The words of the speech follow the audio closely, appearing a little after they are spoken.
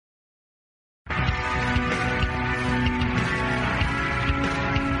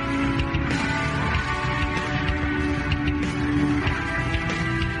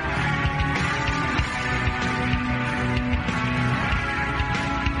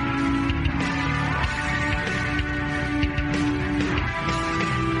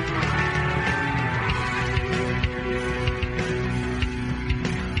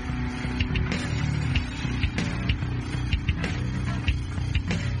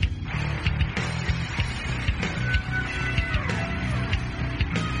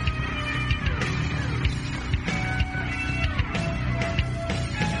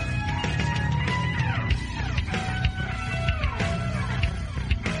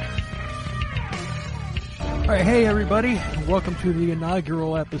right, hey everybody, welcome to the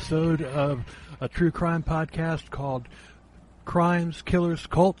inaugural episode of a true crime podcast called Crimes, Killers,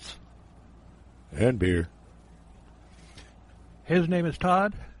 Cults. And beer. His name is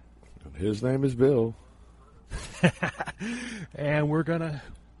Todd. And his name is Bill. And we're going to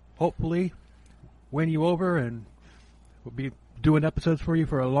hopefully win you over, and we'll be doing episodes for you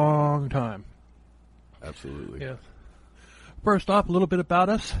for a long time. Absolutely. Yes. First off, a little bit about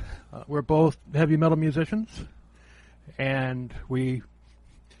us. We're both heavy metal musicians, and we've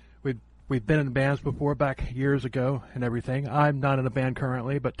been in bands before back years ago and everything. I'm not in a band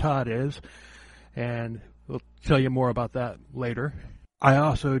currently, but Todd is, and we'll tell you more about that later. I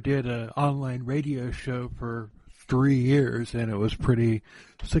also did an online radio show for 3 years, and it was pretty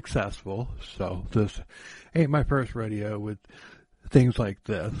successful. So this ain't my first rodeo with things like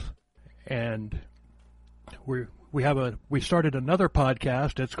this. And we started another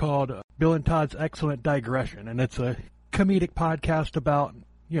podcast. It's called Bill and Todd's Excellent Digression, and it's a comedic podcast about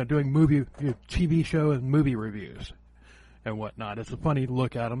doing TV show and movie reviews and whatnot. It's a funny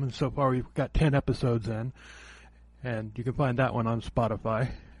look at them, and so far we've got 10 episodes in, and you can find that one on Spotify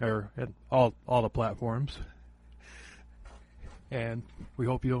or at all the platforms. And we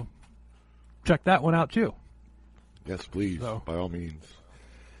hope you'll check that one out too. Yes, please, by all means.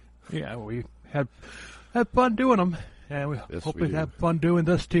 Yeah, we had fun doing them, and we hope we have fun doing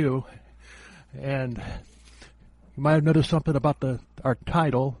this too. And you might have noticed something about our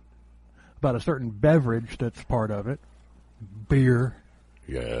title, about a certain beverage that's part of it. Beer.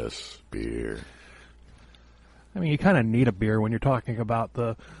 Yes, beer. I mean, you kind of need a beer when you're talking about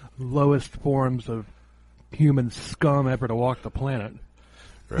the lowest forms of human scum ever to walk the planet.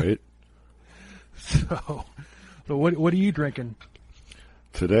 Right. So what are you drinking?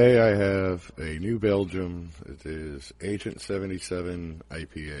 Today I have a New Belgium. It is Agent 77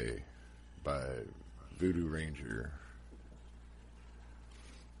 IPA by Voodoo Ranger.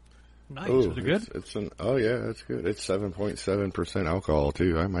 Nice. Is it good? Yeah, it's good. It's 7.7% alcohol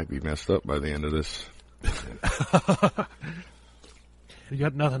too. I might be messed up by the end of this. You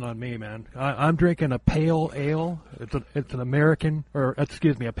got nothing on me, man. I'm drinking a pale ale. It's an American,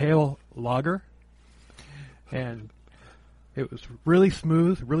 a pale lager, and it was really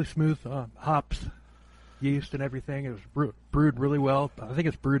smooth hops, yeast, and everything. It was brewed really well. I think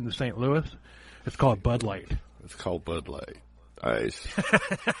it's brewed in St. Louis. It's called Bud Light. It's called Bud Light. Nice.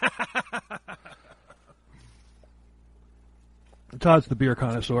 Todd's the beer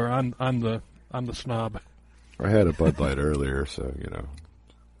connoisseur. I'm the snob. I had a Bud Light earlier, so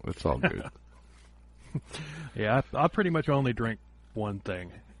it's all good. Yeah, I pretty much only drink one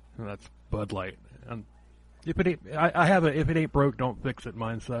thing, and that's Bud Light. And if it ain't broke, don't fix it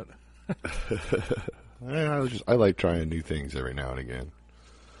mindset. I like trying new things every now and again.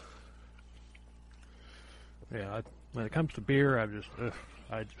 Yeah, when it comes to beer,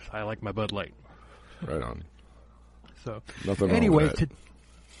 I like my Bud Light. Right on. So nothing wrong with that.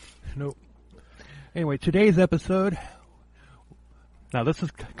 Nope. Anyway, today's episode. Now this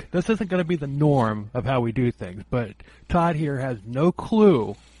isn't going to be the norm of how we do things, but Todd here has no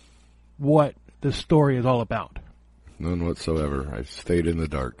clue what this story is all about. None whatsoever. I stayed in the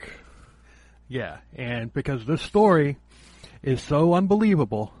dark. Yeah, and because this story is so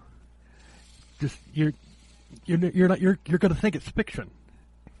unbelievable, just you're going to think it's fiction.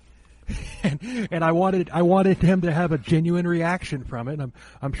 And I wanted him to have a genuine reaction from it. And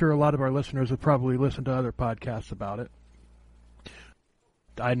I'm sure a lot of our listeners have probably listened to other podcasts about it.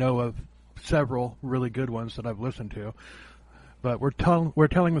 I know of several really good ones that I've listened to. But we're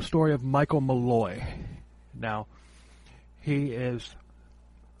telling the story of Michael Malloy. Now, he is.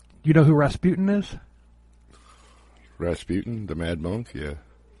 You know who Rasputin is? Rasputin, the Mad Monk, yeah.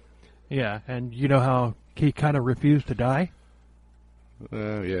 Yeah, and you know how he kind of refused to die?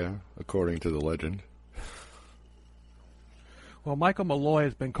 Yeah, according to the legend. Well, Michael Malloy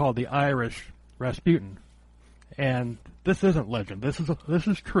has been called the Irish Rasputin, and this isn't legend. This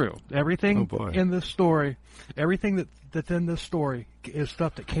is true. Everything in this story, everything that's in this story is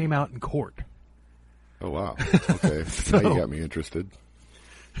stuff that came out in court. Oh wow! Okay, now you got me interested.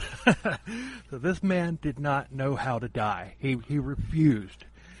 So this man did not know how to die. He refused,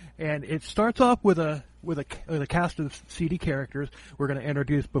 and it starts off with a cast of seedy characters we're going to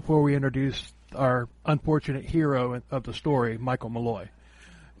introduce before we introduce our unfortunate hero of the story, Michael Malloy.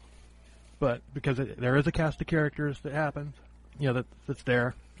 But because there is a cast of characters that happens, that's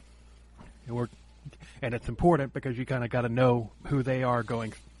there, and it's important because you kind of got to know who they are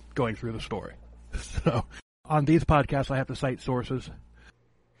going through the story. So on these podcasts, I have to cite sources.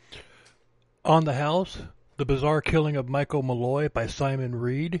 On the House, The Bizarre Killing of Michael Malloy by Simon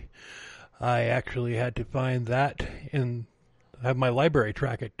Reed. I actually had to find that have my library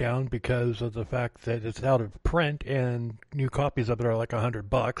track it down because of the fact that it's out of print and new copies of it are like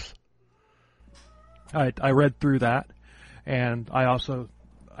 $100. I read through that, and I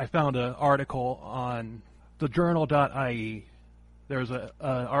found an article on thejournal.ie. There's an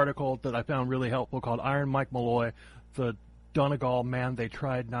article that I found really helpful called Iron Mike Malloy, the Donegal man they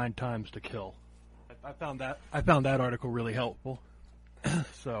tried 9 times to kill. I found that article really helpful.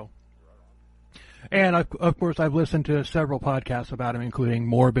 So, and of course I've listened to several podcasts about him, including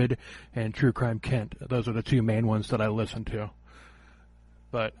Morbid and True Crime Kent. Those are the 2 main ones that I listened to.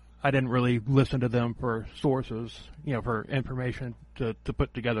 But I didn't really listen to them for sources, for information to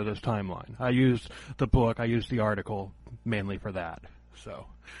put together this timeline. I used the book, I used the article mainly for that. So,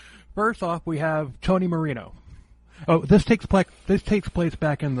 first off, we have Tony Marino. Oh, this takes place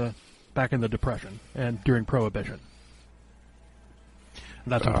back in the Depression and during Prohibition.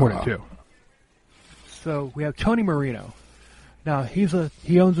 And that's important too. So we have Tony Marino. Now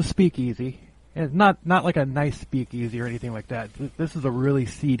he owns a speakeasy, and not like a nice speakeasy or anything like that. This is a really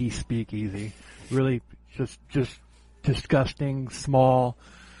seedy speakeasy, really just disgusting, small,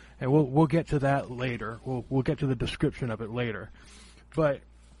 and we'll get to that later. We'll get to the description of it later, but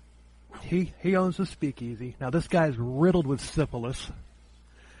he owns a speakeasy. Now this guy's riddled with syphilis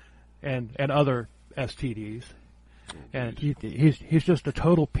and other STDs, and he's just a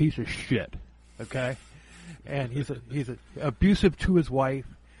total piece of shit. Okay, and he's abusive to his wife.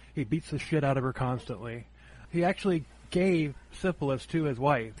 He beats the shit out of her constantly. He actually gave syphilis to his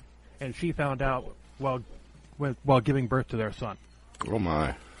wife, and she found out while giving birth to their son. Oh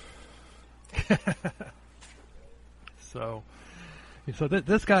my! So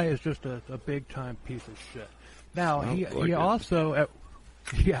this guy is just a big time piece of shit. Now he also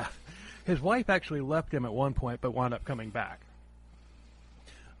his wife actually left him at one point, but wound up coming back.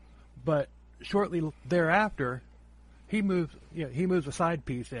 But shortly thereafter, he moves a side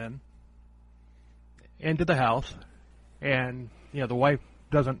piece into the house, and the wife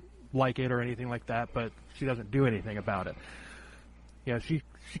doesn't like it or anything like that, but she doesn't do anything about it. She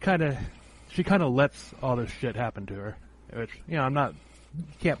kind of lets all this shit happen to her, which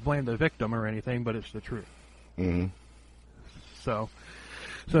can't blame the victim or anything, but it's the truth. Mm-hmm. So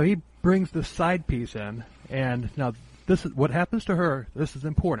he brings the side piece in, and now this is what happens to her. This is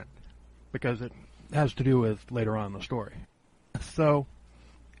important because it has to do with later on in the story. So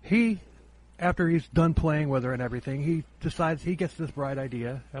after he's done playing with her and everything, he decides he gets this bright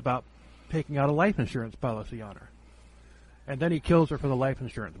idea about taking out a life insurance policy on her. And then he kills her for the life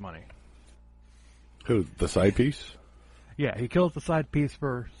insurance money. Who, the side piece? Yeah, he kills the side piece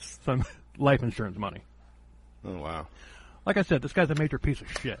for some life insurance money. Oh, wow. Like I said, this guy's a major piece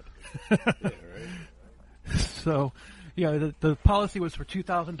of shit. Yeah, right. So, the policy was for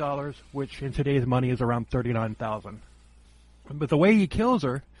 $2,000, which in today's money is around $39,000. But the way he kills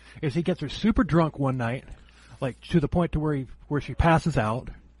her is he gets her super drunk one night, like to the point to where she passes out,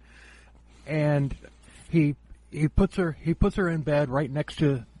 and he puts her in bed right next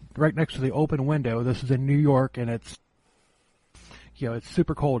to the open window. This is in New York, and it's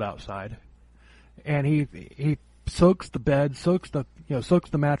super cold outside, and he soaks the bed, soaks the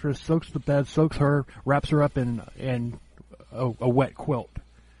mattress, soaks the bed, soaks her, wraps her up in a wet quilt,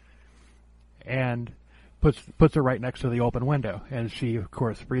 and puts her right next to the open window, and she of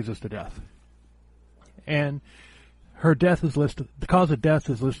course freezes to death. And her death is listed. The cause of death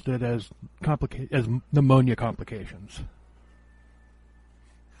is listed as pneumonia complications.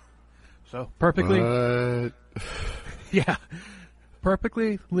 So perfectly, what? Yeah,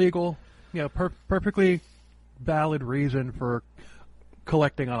 perfectly legal. Perfectly valid reason for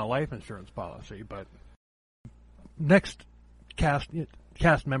collecting on a life insurance policy. But next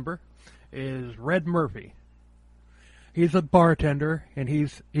cast member is Red Murphy. He's a bartender, and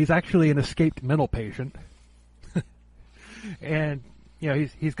he's actually an escaped mental patient. And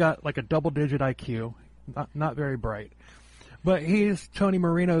he's got like a double-digit IQ, not very bright, but he's Tony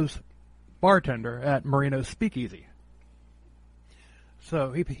Marino's bartender at Marino's Speakeasy.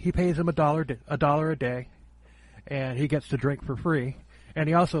 So he pays him $1 a day, and he gets to drink for free, and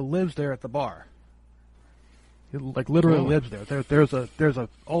he also lives there at the bar. He literally lives there. There's a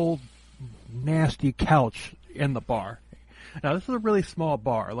old nasty couch in the bar. Now this is a really small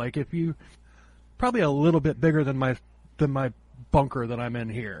bar. Like probably a little bit bigger than my bunker that I'm in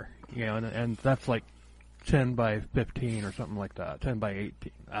here. And that's like 10 by 15 or something like that. 10 by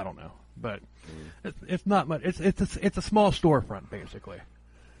 18. I don't know, but it's not much. It's a small storefront basically.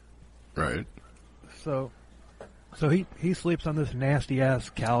 Right. So he sleeps on this nasty ass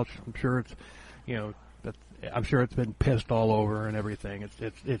couch. I'm sure it's I'm sure it's been pissed all over and everything. It's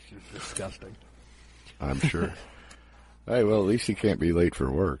just disgusting. I'm sure. Hey, well, at least he can't be late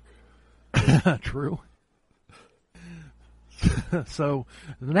for work. True. So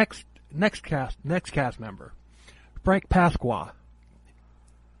the next cast member, Frank Pasqua.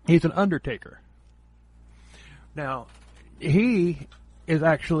 He's an undertaker. Now, he is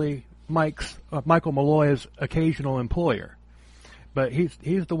actually Michael Malloy's occasional employer, but he's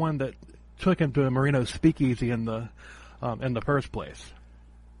the one that took him to Marino's Speakeasy in the first place.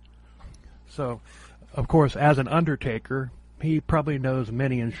 So, of course, as an undertaker, he probably knows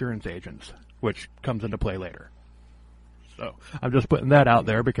many insurance agents, which comes into play later. So I'm just putting that out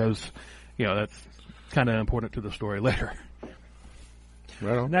there because, that's kind of important to the story later.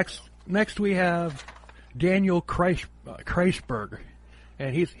 Right on. Next we have Daniel Kreisberg,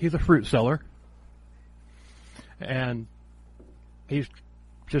 and he's a fruit seller, and he's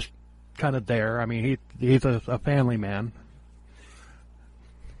just kind of there. I mean, he's a family man.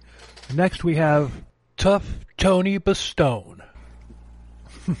 Next we have Tough Tony Bastone.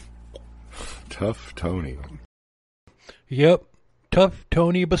 Tough Tony. Yep, Tough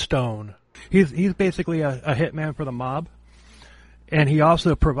Tony Bastone. He's basically a hitman for the mob, and he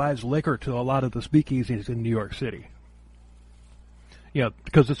also provides liquor to a lot of the speakeasies in New York City.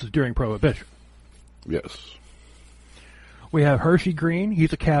 Because this is during Prohibition. Yes. We have Hershey Green.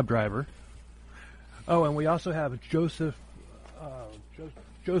 He's a cab driver. Oh, and we also have Joseph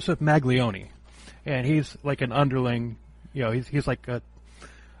Maglione, and he's like an underling. He's like an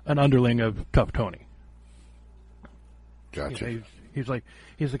underling of Tough Tony. Gotcha. He's the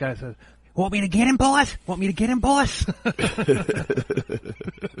guy that says, "Want me to get him, boss? Want me to get him, boss?"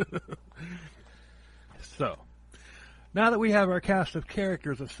 So, now that we have our cast of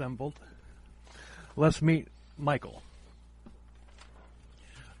characters assembled, let's meet Michael.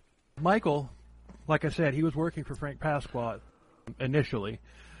 Michael, like I said, he was working for Frank Pasqua initially,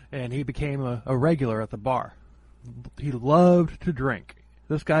 and he became a regular at the bar. He loved to drink.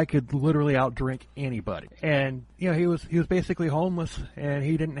 This guy could literally outdrink anybody. And, he was basically homeless, and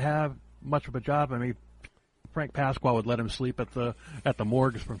he didn't have much of a job. I mean, Frank Pasqua would let him sleep at the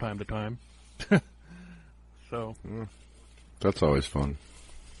morgues from time to time. So that's always fun.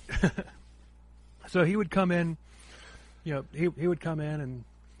 So he would come in, he would come in and,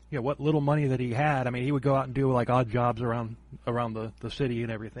 what little money that he had, I mean, he would go out and do like odd jobs around the city and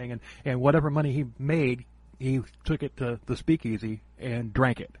everything, and whatever money he made, he took it to the speakeasy and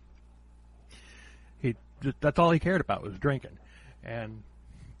drank it. That's all he cared about was drinking. And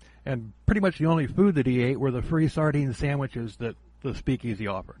pretty much the only food that he ate were the free sardine sandwiches that the speakeasy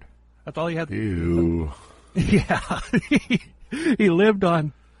offered. That's all he had. Ew. Yeah. He lived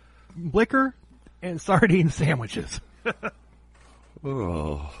on liquor and sardine sandwiches.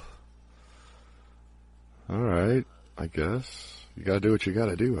 Oh. All right. I guess you got to do what you got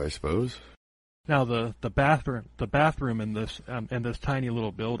to do, I suppose. Now the bathroom in this tiny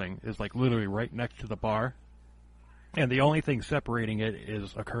little building is like literally right next to the bar, and the only thing separating it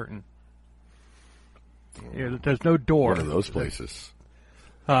is a curtain. There's no door. One of those places.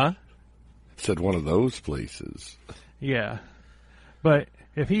 Huh? Said one of those places. Yeah, but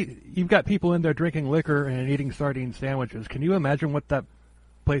if you've got people in there drinking liquor and eating sardine sandwiches, can you imagine what that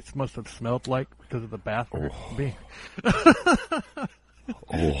place must have smelled like because of the bathroom being?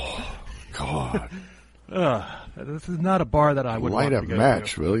 Oh. God. This is not a bar that I would light want a to go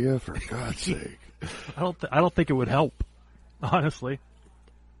match, to. will you? For God's sake. I don't think it would help, honestly,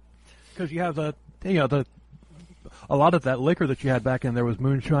 because you have a lot of that liquor that you had back in there was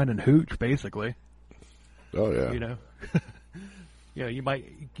moonshine and hooch, basically. Oh yeah. You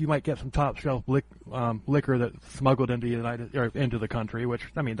might get some top shelf liquor that's smuggled into the country, which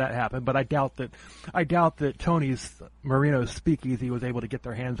I mean that happened, but I doubt that Tony's Marino's Speakeasy was able to get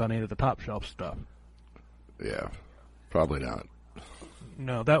their hands on any of the top shelf stuff. Yeah, probably not.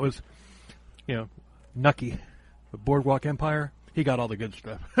 No, that was Nucky, the Boardwalk Empire. He got all the good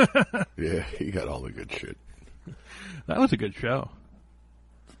stuff. Yeah, he got all the good shit. That was a good show.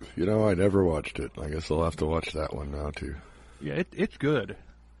 I never watched it. I guess I'll have to watch that one now too. Yeah, it's good.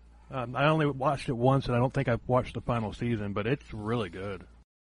 I only watched it once, and I don't think I've watched the final season, but it's really good.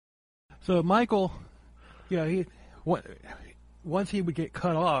 So Michael, once he would get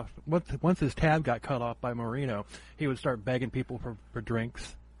cut off, once his tab got cut off by Marino, he would start begging people for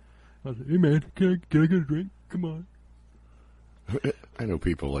drinks. I was like, "Hey man, can I get a drink? Come on." I know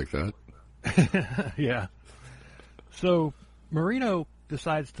people like that. Yeah. So Marino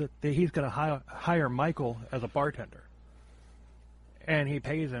decides that he's going to hire Michael as a bartender. And he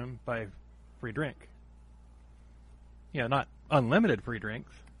pays him by free drink. Not unlimited free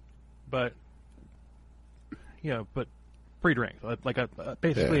drinks, but but free drinks, like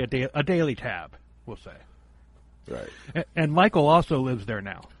basically a daily tab, we'll say. Right. And Michael also lives there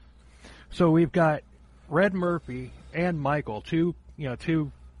now. So we've got Red Murphy and Michael, two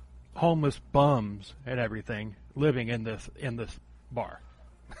homeless bums and everything, living in this bar.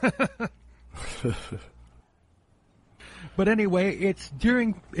 But anyway, it's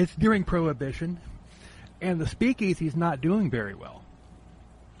during Prohibition, and the speakeasy's not doing very well.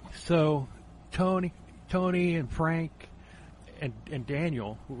 So Tony and Frank and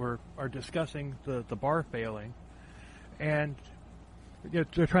Daniel are discussing the bar failing, and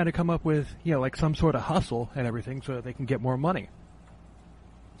they're trying to come up with like some sort of hustle and everything so that they can get more money.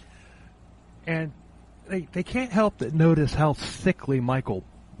 And they can't help but notice how sickly Michael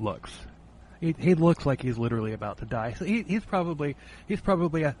looks. He looks like he's literally about to die. So he's probably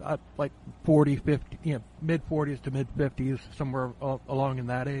like 40, 50, mid 40s to mid 50s, somewhere along in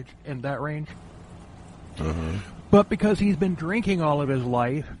that range. Uh-huh. But because he's been drinking all of his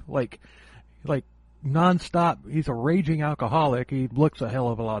life, like nonstop, he's a raging alcoholic. He looks a hell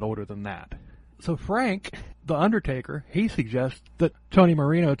of a lot older than that. So Frank, the Undertaker, he suggests that Tony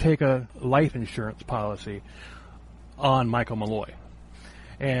Marino take a life insurance policy on Michael Malloy,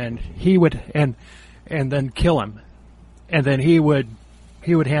 and he would and then kill him, and then he would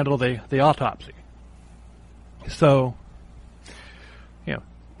handle the autopsy. So,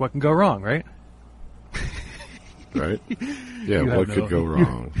 what can go wrong, right? Right? Yeah, what could go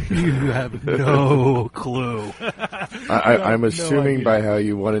wrong? You have no clue. I'm assuming by how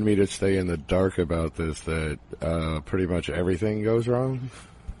you wanted me to stay in the dark about this that pretty much everything goes wrong?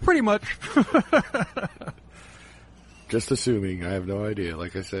 Pretty much. Just assuming. I have no idea.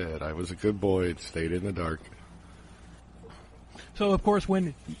 Like I said, I was a good boy and stayed in the dark. So, of course,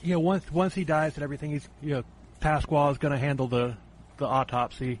 when once he dies and everything, he's Pasquale is going to handle the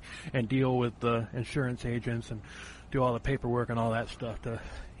autopsy and deal with the insurance agents and do all the paperwork and all that stuff to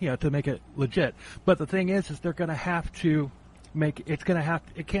make it legit. But the thing is they're going to have to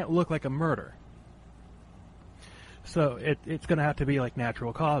it can't look like a murder. So it's going to have to be like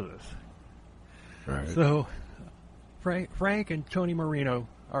natural causes. Right. So Frank and Tony Marino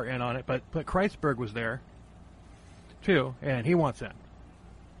are in on it, but Kreisberg was there too, and he wants in.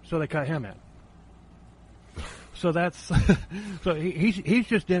 So they cut him in. So that's so he's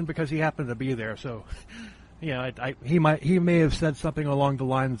just in because he happened to be there. So, he may have said something along the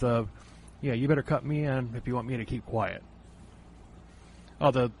lines of, you better cut me in if you want me to keep quiet.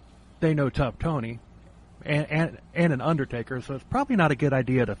 Although they know Tough Tony and an Undertaker, so it's probably not a good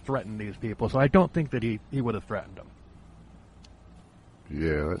idea to threaten these people. So I don't think that he would have threatened them.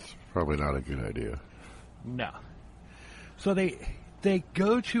 Yeah, that's probably not a good idea. No. So they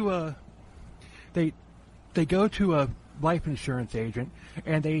go to a life insurance agent,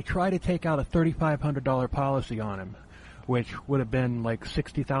 and they try to take out a $3,500 policy on him, which would have been like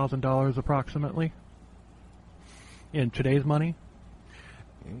 $60,000 approximately in today's money.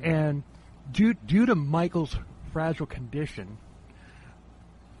 And due to Michael's fragile condition,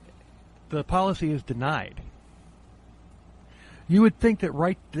 the policy is denied. You would think that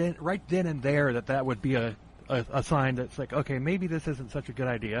right then and there that would be a sign that's like, okay, maybe this isn't such a good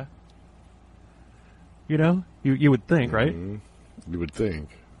idea. You would think, right? You would think.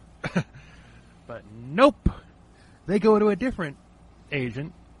 But nope. They go to a different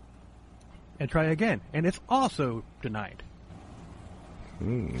agent and try again, and it's also denied.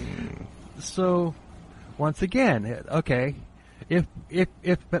 So, once again, okay, if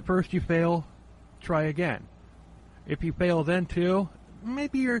at first you fail, try again. If you fail then too,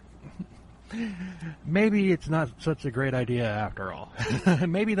 maybe it's not such a great idea after all.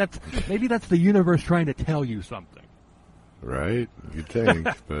 maybe that's the universe trying to tell you something. Right? You'd think,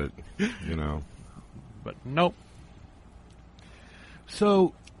 but But nope.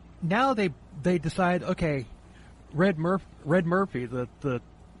 So now they decide, okay, Red Murphy, the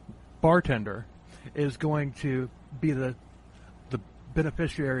bartender, is going to be the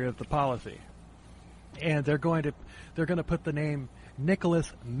beneficiary of the policy, and they're going to put the name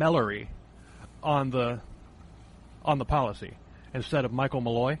Nicholas Malloy on the policy instead of Michael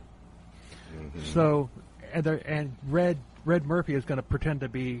Malloy. Mm-hmm. So, and Red Murphy is going to pretend to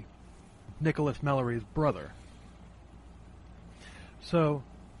be Nicholas Mallory's brother. So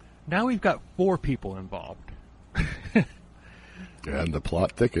now we've got 4 people involved. And the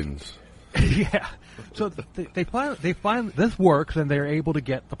plot thickens. Yeah. So they find this works, and they're able to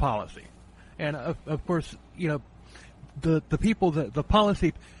get the policy. And of course, the people that the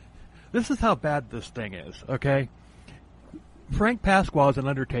policy. This is how bad this thing is. Okay. Frank Pasquale is an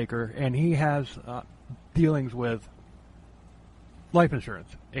Undertaker, and he has dealings with life insurance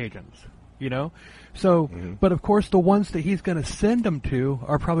agents you know. So, but of course, the ones that he's going to send them to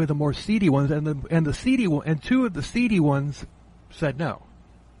are probably the more seedy ones, and the seedy one, and two of the seedy ones said no.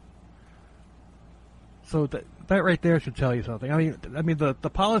 So that right there should tell you something. I mean the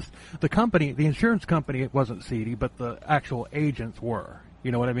policy, the company, the insurance company, it wasn't seedy, but the actual agents were.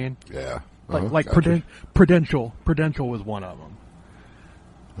 You know what I mean? Yeah. Like Gotcha. Prudential was one of them.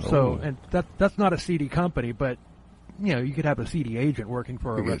 So, and that's not a seedy company, but you know, you could have a seedy agent working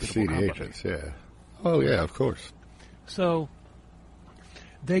for a reputable seedy company. agents, yeah. Oh yeah, of course. So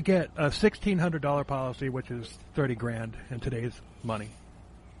they get a $1,600 policy, which is $30,000 in today's money,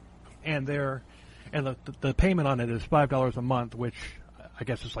 and the payment on it is $5 a month, which I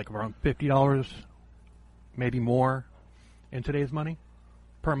guess is like around $50, maybe more, in today's money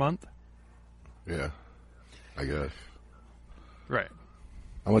per month. Yeah, I guess. Right.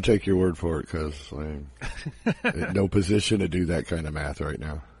 I'm gonna take your word for it because I'm in no position to do that kind of math right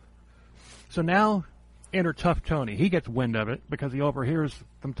now. So now, enter Tough Tony. He gets wind of it because he overhears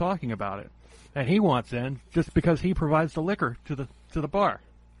them talking about it, and he wants in just because he provides the liquor to the bar.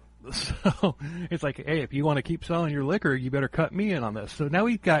 So it's like, hey, if you want to keep selling your liquor, you better cut me in on this. So now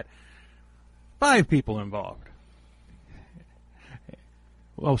we've got 5 people involved.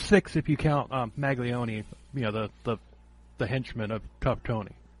 Well, 6 if you count Maglione, you know, the henchman of Tough Tony.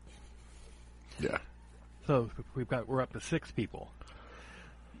 Yeah. So we're up to 6 people.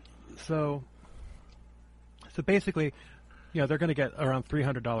 So basically, you know, they're going to get around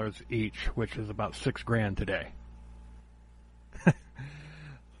 $300 each, which is about $6,000 today.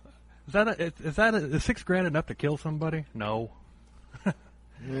 Is $6,000 enough to kill somebody? No.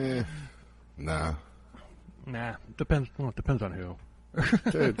 Nah. Nah. Depends. Well, it depends on who.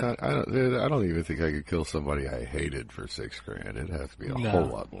 Dude, I don't even think I could kill somebody I hated for $6,000. It'd have to be a whole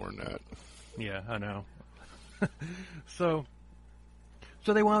lot more than that. Yeah, I know. So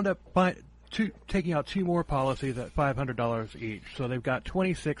they wound up taking out 2 more policies at $500 each. So they've got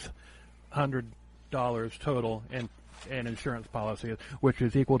 $2,600 total in insurance policies, which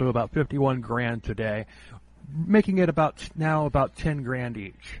is equal to about $51,000 today, making it about $10,000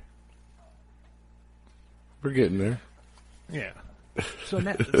 each. We're getting there. Yeah. So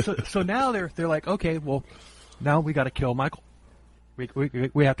now they're like, okay, well, now we got to kill Michael.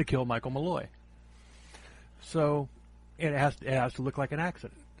 We have to kill Michael Malloy. So it has to look like an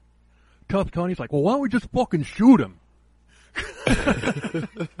accident. Tough Tony's like, well, why don't we just fucking shoot him?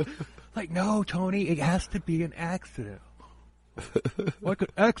 Like, no, Tony, it has to be an accident. Well, I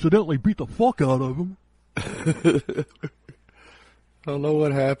could accidentally beat the fuck out of him. I don't know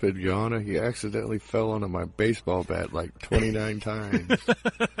what happened, Yana. He accidentally fell onto my baseball bat like 29 times.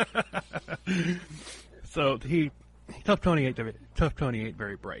 So Tough Tony ain't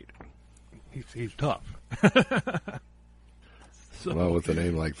very bright. He's tough. Well, with a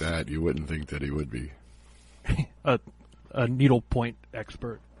name like that, you wouldn't think that he would be. A needlepoint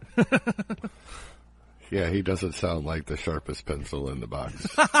expert. Yeah, he doesn't sound like the sharpest pencil in the box.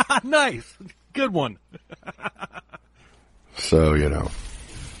 Nice. Good one. So, you know.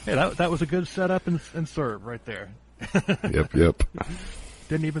 Hey, that was a good setup and serve right there. Yep.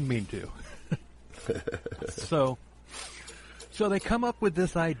 Didn't even mean to. So they come up with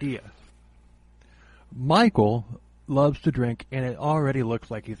this idea. Michael loves to drink, and it already looks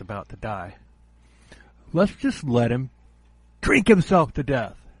like he's about to die. Let's just let him drink himself to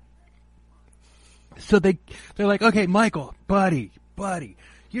death. So they're like, okay, Michael, buddy,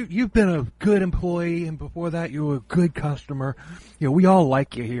 you've been a good employee, and before that you were a good customer. You know, we all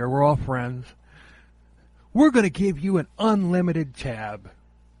like you here. We're all friends. We're going to give you an unlimited tab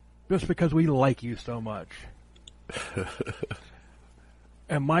just because we like you so much.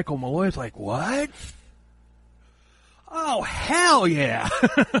 And Michael Malloy's like, what? Oh, hell yeah.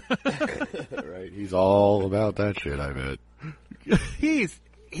 Right, he's all about that shit, I bet. He's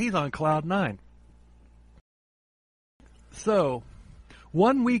on cloud 9. So,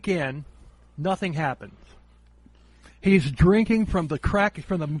 one weekend, nothing happens. He's drinking from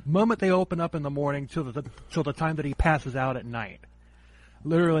the moment they open up in the morning till the time that he passes out at night.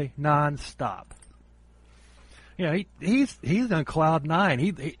 Literally non-stop. You know, he's on cloud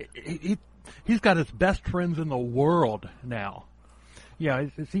 9. He's got his best friends in the world now. Yeah,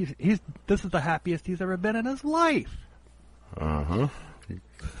 this is the happiest he's ever been in his life. Uh-huh.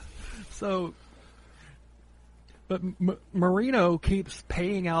 So, but Marino keeps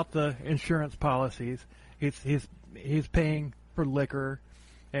paying out the insurance policies. He's paying for liquor,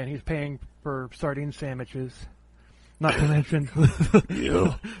 and he's paying for sardine sandwiches. Not to mention,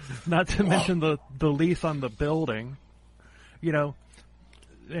 the lease on the building. You know,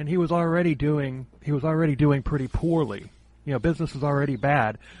 and he was already doing pretty poorly. You know, business was already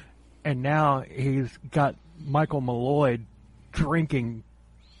bad. And now he's got Michael Malloy drinking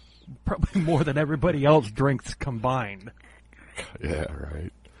probably more than everybody else drinks combined. Yeah,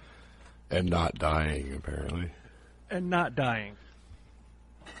 right. And not dying, apparently. And not dying.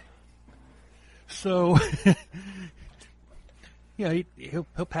 So,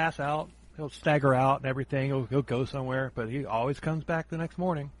 he'll pass out. He'll stagger out and everything. He'll go somewhere, but he always comes back the next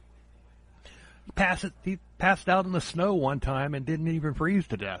morning. He passed out in the snow one time and didn't even freeze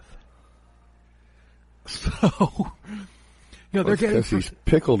to death. So, they're getting... Because he's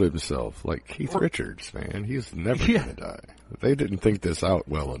pickled himself like Keith Richards, man. He's never going to die. They didn't think this out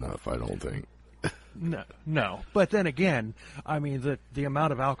well enough, I don't think. No. But then again, I mean, the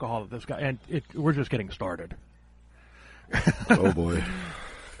amount of alcohol that this guy... And we're just getting started. Oh, boy.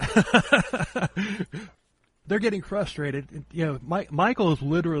 They're getting frustrated. Michael is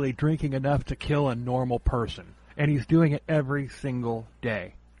literally drinking enough to kill a normal person. And he's doing it every single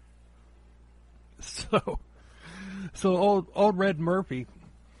day. So old Red Murphy,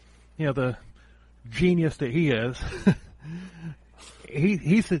 the genius that he is,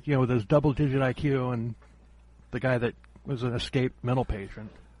 he said, with his double-digit IQ and the guy that was an escaped mental patient.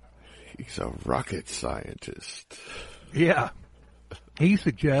 He's a rocket scientist. Yeah. He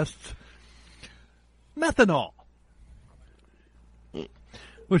suggests methanol,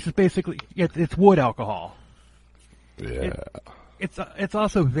 which is basically, it's wood alcohol. Yeah. It's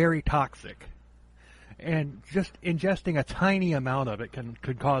also very toxic. And just ingesting a tiny amount of it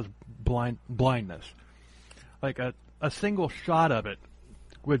could cause blindness. Like a single shot of it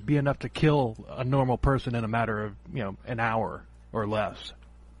would be enough to kill a normal person in a matter of, an hour or less.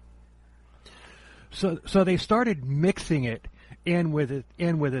 So they started mixing it in with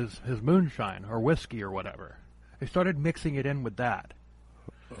his moonshine or whiskey or whatever. They started mixing it in with that.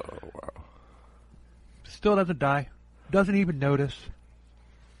 Oh, wow. Still doesn't die. Doesn't even notice.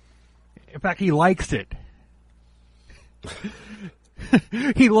 In fact, he likes it.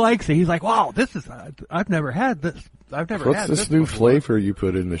 He likes it. He's like, wow, this is, I've never had this. What's this new flavor you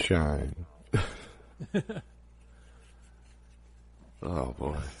put in the shine? Oh,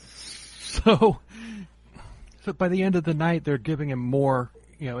 boy. So by the end of the night, they're giving him more,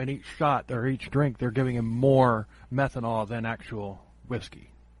 in each shot or each drink, they're giving him more methanol than actual whiskey.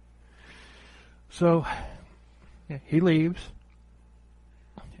 So he leaves,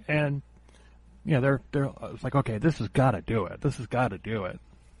 and they're it's like, okay, this has got to do it. This has got to do it.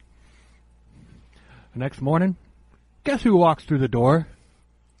 The next morning, guess who walks through the door?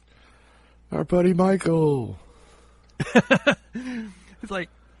 Our buddy Michael. He's like,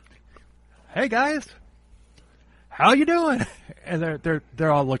 hey guys, how you doing? And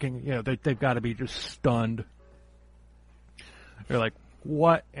they're all looking, they've got to be just stunned. They're like,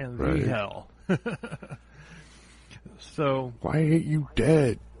 what in the hell? So why ain't you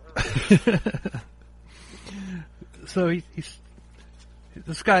dead? So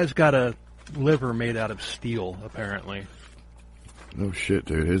this guy's got a liver made out of steel, apparently. No shit,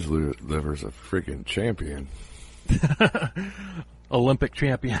 dude. His liver's a freaking champion. Olympic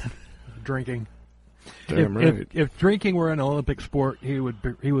champion. Drinking. Damn right. If drinking were an Olympic sport, he would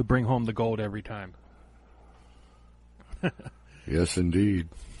bring home the gold every time. Yes, indeed.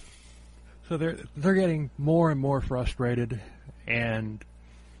 So they're getting more and more frustrated, and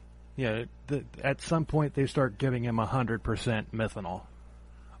at some point they start giving him 100% methanol,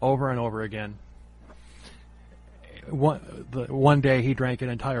 over and over again. One day he drank an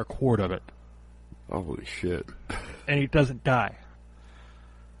entire quart of it. Holy shit! And he doesn't die.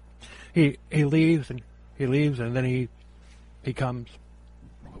 He leaves and then he comes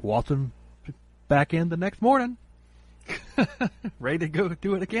waltzing back in the next morning. Ready to go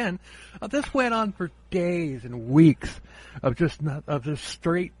do it again. This went on for days and weeks of just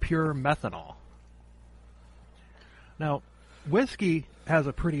straight pure methanol. Now, whiskey has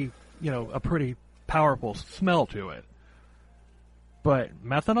a pretty powerful smell to it, but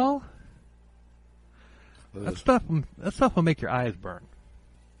methanol, that stuff will make your eyes burn.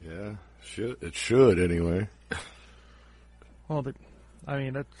 Yeah, it should anyway. Well, that's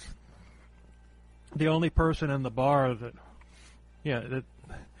the only person in the bar that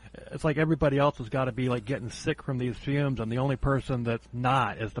it's like everybody else has got to be like getting sick from these fumes, and the only person that's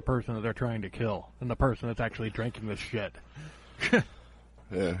not is the person that they're trying to kill, and the person that's actually drinking this shit.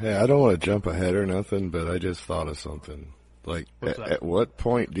 Yeah, I don't want to jump ahead or nothing, but I just thought of something. Like, at what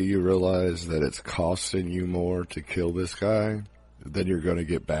point do you realize that it's costing you more to kill this guy than you're going to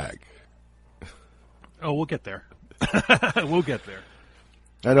get back? Oh, we'll get there. We'll get there.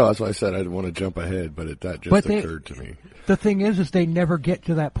 I know, that's why I said I didn't want to jump ahead, but that just occurred to me. The thing is they never get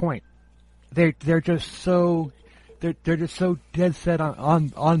to that point. They're just so they're just so dead set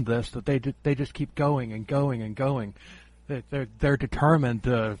on this that they just keep going and going and going. They're determined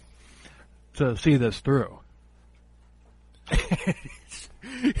to see this through.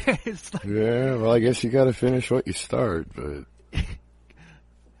 It's like, yeah, well, I guess you got to finish what you start, but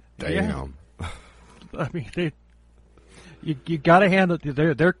damn. Yeah. I mean, you got to handle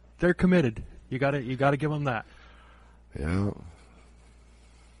it. They're committed. You got to give them that. Yeah.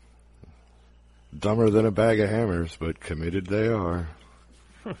 Dumber than a bag of hammers, but committed they are.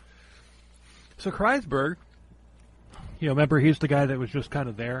 So Kreisberg, remember he's the guy that was just kind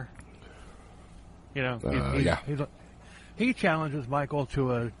of there. Yeah. He challenges Michael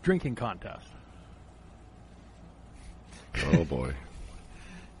to a drinking contest. Oh boy.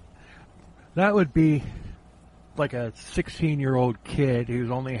 That would be like a 16-year-old kid who's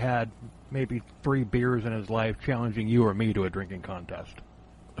only had maybe 3 beers in his life challenging you or me to a drinking contest.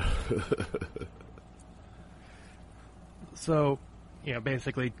 So,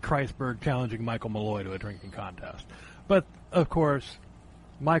 basically Kreisberg challenging Michael Malloy to a drinking contest. But, of course,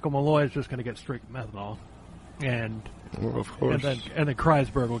 Michael Malloy is just going to get straight methanol. And, well, of course. And then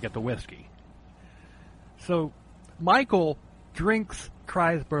Kreisberg will get the whiskey. So, Michael drinks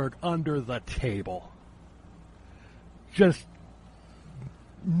Kreisberg under the table. Just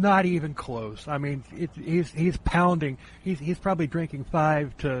not even close. I mean, he's pounding. He's probably drinking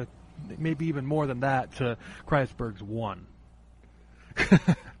 5 to maybe even more than that to Kreisberg's 1.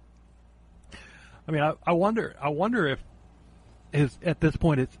 I mean, I wonder if at this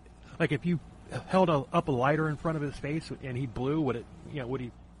point it's like if you held up a lighter in front of his face and he blew, would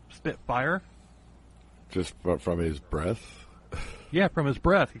he spit fire? Just from his breath? Yeah, from his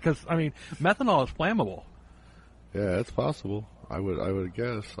breath. Because I mean, methanol is flammable. Yeah, it's possible. I would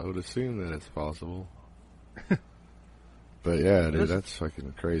guess. I would assume that it's possible. But yeah, dude, that's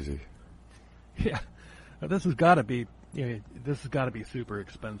fucking crazy. Yeah, this has got to be super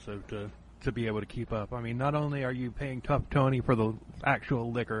expensive to be able to keep up. I mean, not only are you paying Tough Tony for the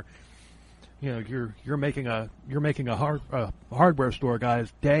actual liquor, you're making a hardware store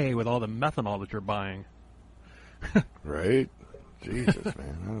guy's day with all the methanol that you're buying. Right? Jesus,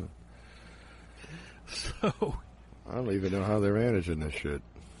 man. So I don't even know how they're managing this shit.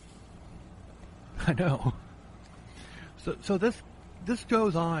 I know. So this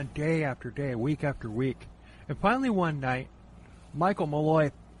goes on day after day, week after week. And finally one night, Michael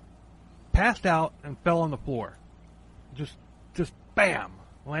Malloy passed out and fell on the floor. Just bam,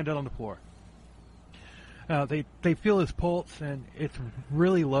 landed on the floor. They feel his pulse, and it's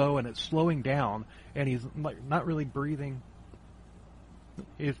really low, and it's slowing down, and he's not really breathing.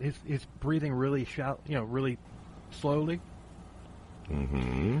 He's breathing really really slowly.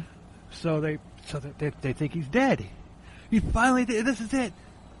 Mm-hmm. So they think he's dead. He finally did. This is it.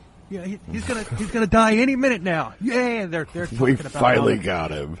 He's gonna die any minute now. Yeah, they're talking we about finally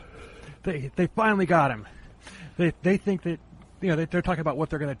got him. They finally got him. They think that they're talking about what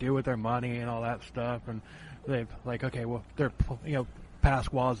they're gonna do with their money and all that stuff, and they're like, okay, well, they're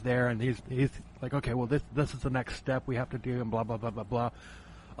Pasquale's there, and he's like, okay, well, this is the next step we have to do, and blah blah blah blah blah.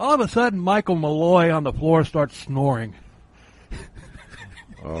 All of a sudden, Michael Malloy on the floor starts snoring.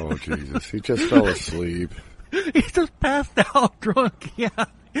 Oh Jesus! He just fell asleep. He's just passed out drunk. Yeah,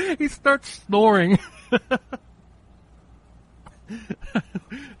 he starts snoring.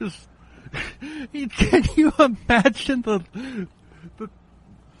 Can you imagine the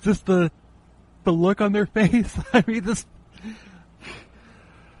look on their face? I mean, this.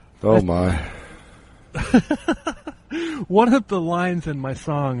 Oh my! One of the lines in my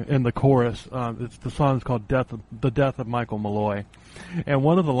song, in the chorus, the song's called "The Death of Michael Malloy," and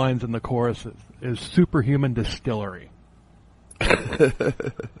one of the lines in the chorus is "Superhuman Distillery."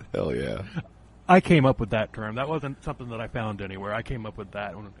 Hell yeah! I came up with that term. That wasn't something that I found anywhere. I came up with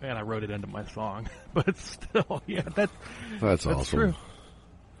that, and I wrote it into my song. But still, yeah, that's awesome. True.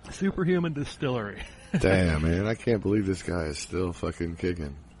 Superhuman Distillery. Damn, man, I can't believe this guy is still fucking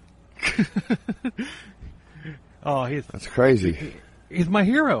kicking. Oh, that's crazy. He's my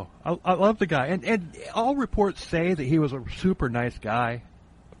hero. I love the guy, and all reports say that he was a super nice guy.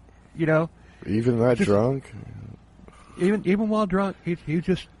 Even that drunk. Even while drunk, he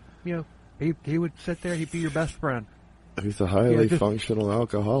just he would sit there. He'd be your best friend. He's a highly functional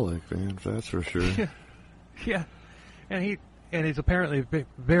alcoholic, man. That's for sure. Yeah, and he's apparently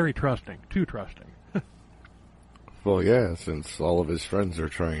very trusting. Too trusting. Well, yeah, since all of his friends are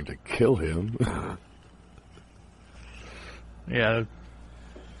trying to kill him. Yeah,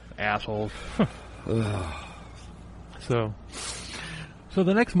 assholes. So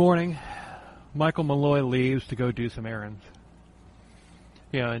the next morning, Michael Malloy leaves to go do some errands.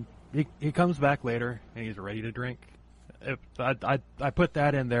 And he comes back later and he's ready to drink. I put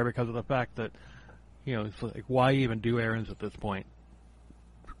that in there because of the fact that, you know, it's like, why even do errands at this point?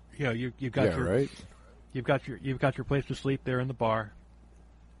 You know, you've got you've got your place to sleep there in the bar.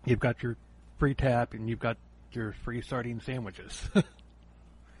 You've got your free tap and you've got your free sardine sandwiches.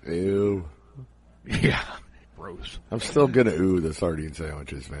 Ew. Yeah. Gross. I'm still gonna ooh the sardine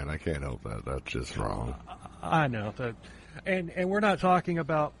sandwiches, man. I can't help that. That's just wrong. I know. And we're not talking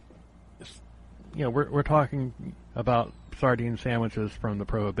about, you know, we're talking about sardine sandwiches from the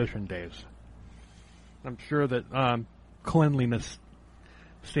Prohibition days. I'm sure that cleanliness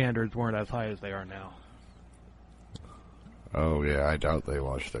standards weren't as high as they are now. Oh yeah, I doubt they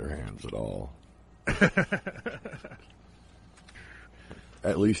wash their hands at all.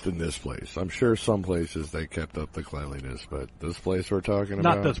 At least in this place. I'm sure some places they kept up the cleanliness, but this place we're talking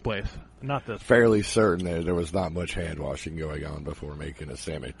about... Not this place. Not this place. Fairly certain that there was not much hand washing going on before making a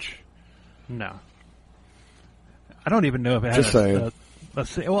sandwich. No. I don't even know if it had a sink.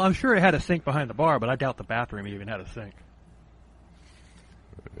 Well, I'm sure it had a sink behind the bar, but I doubt the bathroom even had a sink.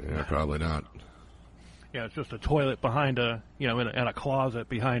 Yeah, probably not. Yeah, it's just a toilet behind in a closet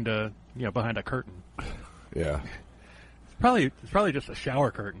behind a curtain. Yeah. It's probably just a shower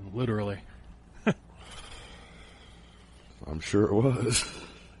curtain, literally. I'm sure it was.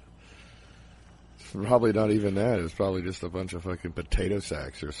 It's probably not even that. It's probably just a bunch of fucking potato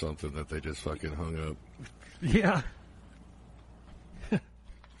sacks or something that they just fucking hung up. Yeah.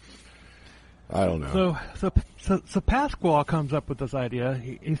 I don't know. So Pasquale comes up with this idea.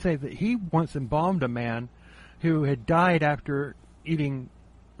 He says that he once embalmed a man who had died after eating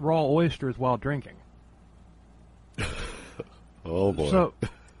raw oysters while drinking. Oh boy.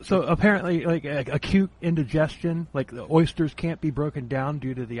 So apparently, like, acute indigestion, like the oysters can't be broken down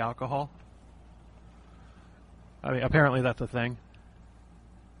due to the alcohol. I mean, apparently that's a thing.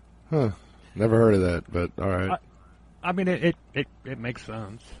 Huh. Never heard of that, but all right. I mean, it makes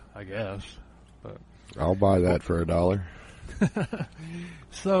sense, I guess. But I'll buy that for $1.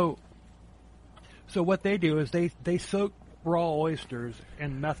 So what they do is they soak raw oysters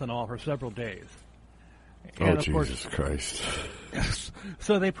in methanol for several days. And of Jesus Christ.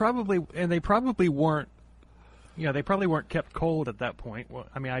 So they probably weren't, they probably weren't kept cold at that point. Well,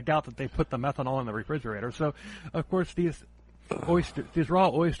 I mean, I doubt that they put the methanol in the refrigerator. So, of course, these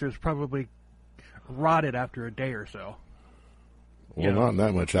raw oysters probably rotted after a day or so. Well, not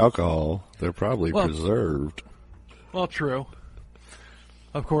that much alcohol. They're probably preserved. Well, true.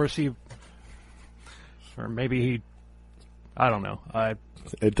 Of course, I don't know.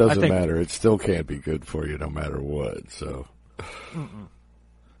 It doesn't matter. It still can't be good for you no matter what. So,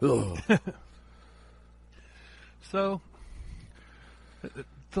 so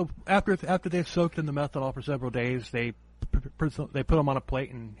after they've soaked in the methanol for several days, they put them on a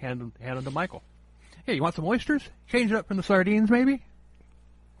plate and hand them to Michael. Hey, you want some oysters? Change it up from the sardines, maybe.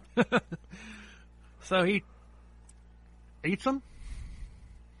 So he eats them,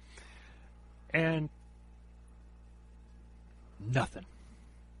 and nothing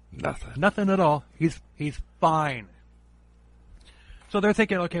at all. He's fine. So they're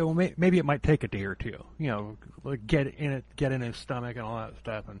thinking, okay, well, maybe it might take a day or two, like get in his stomach and all that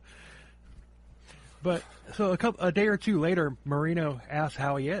stuff. But so a day or two later, Marino asks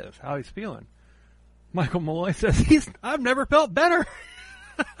how he's feeling. Michael Malloy says, I've never felt better.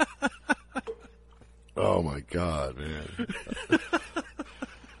 Oh my God, man.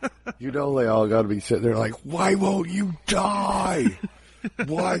 They all got to be sitting there like, why won't you die?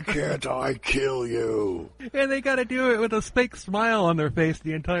 Why can't I kill you? And they got to do it with a fake smile on their face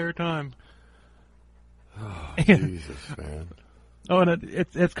the entire time. Oh, Jesus, man. Oh, and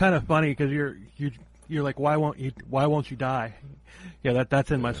it's kind of funny because you're like, why won't you die? Yeah,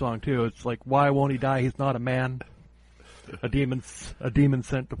 that's in my song too. It's like, why won't he die? He's not a man. A demon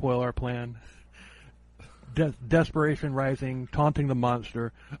sent to foil our plan. Desperation rising, taunting the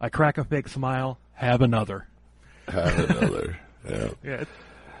monster. I crack a fake smile. Have another. Yeah. Yeah,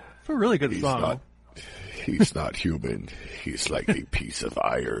 it's a really good song. He's not human. He's like a piece of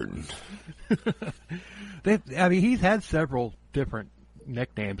iron. He's had several different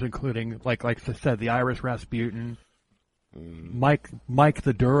nicknames, including, like I said, the Irish Rasputin, Mike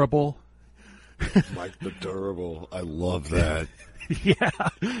the Durable. Mike the Durable. I love that. Yeah.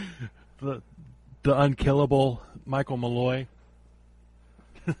 The unkillable Michael Malloy.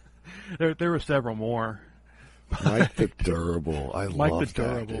 There were several more. Mike the Durable. I love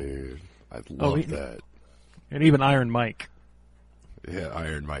that, dude. I love that. And even Iron Mike. Yeah,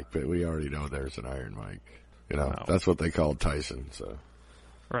 Iron Mike. But we already know there's an Iron Mike. That's what they called Tyson. So.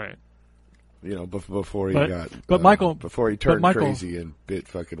 Right. before he before he turned crazy and bit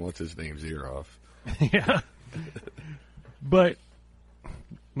fucking what's his name's ear off. Yeah. But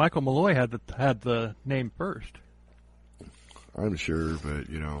Michael Malloy had the name first. I'm sure, but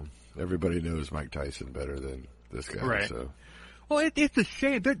everybody knows Mike Tyson better than this guy. Right. So. Well, it's a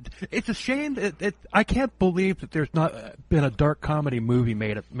shame. It's a shame that I can't believe that there's not been a dark comedy movie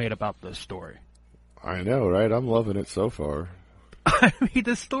made about this story. I know, right? I'm loving it so far. I mean,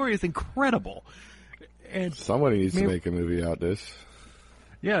 this story is incredible. And somebody needs to make a movie out this.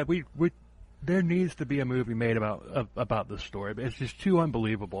 Yeah, there needs to be a movie made about this story. But it's just too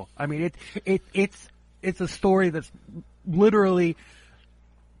unbelievable. I mean, it's a story that's literally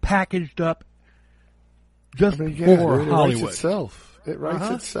packaged up just for Hollywood. It writes itself. It writes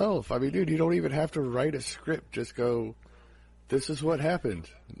itself. I mean, dude, you don't even have to write a script. Just go, this is what happened.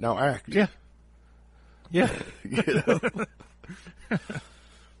 Now act. Yeah. Yeah.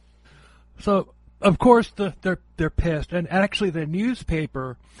 So, of course, they're pissed. And actually, the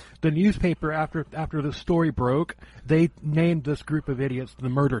newspaper after the story broke, they named this group of idiots the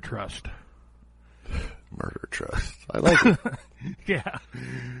Murder Trust. Murder Trust. I like it. Yeah.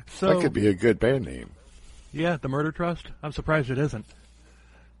 So that could be a good band name. Yeah, the Murder Trust. I'm surprised it isn't.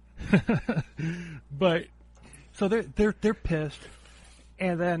 But so they're pissed,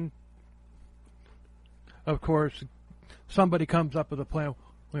 and then of course somebody comes up with a plan.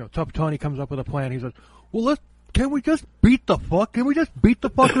 Tough Tony comes up with a plan. He says, "Well, can we just beat the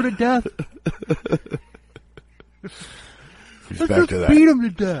fucker to death? He's back to that. Beat him to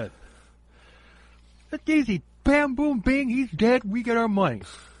death. That's easy. Bam, boom, bing. He's dead. We get our money."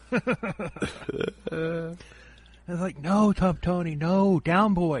 It's like, no, Tough Tony, no,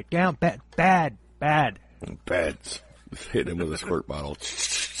 down, boy, down, bad. Bads. Hit him with a squirt bottle.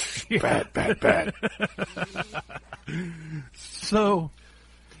 Bad. So,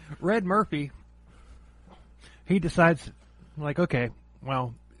 Red Murphy, he decides, like, okay,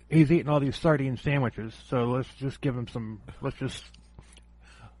 well, he's eating all these sardine sandwiches, so let's just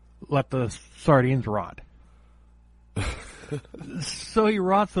let the sardines rot. So he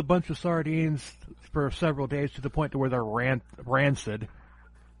rots a bunch of sardines for several days to the point to where they're rancid.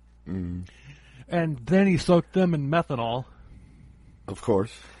 Mm. And then he soaked them in methanol. Of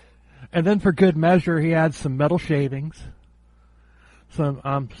course. And then for good measure, he adds some metal shavings,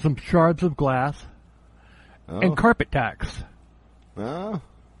 some shards of glass, and carpet tacks. Oh.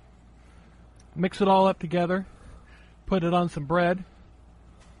 Mix it all up together, put it on some bread.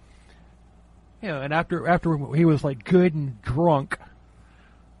 And after he was like good and drunk,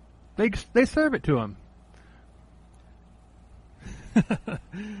 they serve it to him.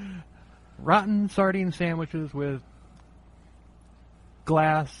 Rotten sardine sandwiches with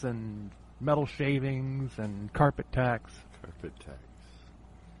glass and metal shavings and carpet tacks.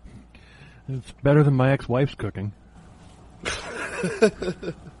 It's better than my ex-wife's cooking.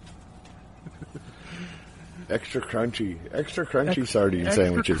 Extra crunchy sardine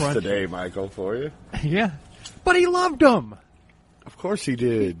sandwiches today, Michael, for you. Yeah. But he loved them. Of course he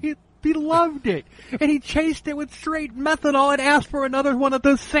did. He loved it. And he chased it with straight methanol and asked for another one of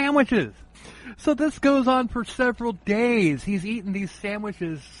those sandwiches. So this goes on for several days. He's eating these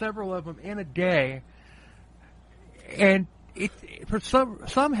sandwiches, several of them in a day. And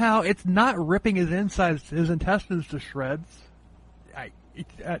somehow it's not ripping his intestines to shreds.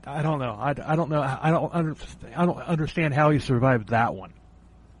 I don't know. I don't know. I don't understand how he survived that one.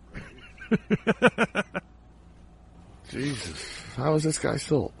 Jesus, how is this guy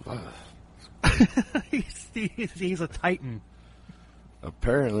still? He's a titan.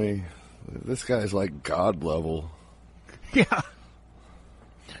 Apparently, this guy's like God level. Yeah.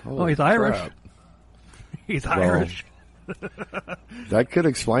 Holy he's Irish. crap. He's Irish. That could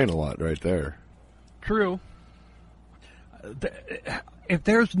explain a lot right there. True. If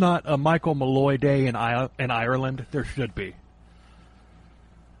there's not a Michael Malloy Day in Ireland, there should be.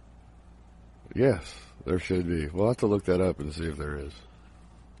 Yes, there should be. We'll have to look that up and see if there is.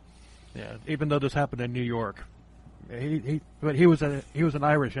 Yeah, even though this happened in New York, but he was an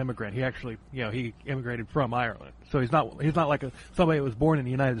Irish immigrant. He actually, he immigrated from Ireland, so he's not like somebody who was born in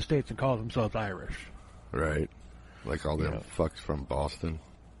the United States and calls themselves Irish. Right, like all them fucks from Boston.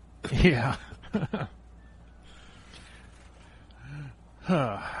 Yeah.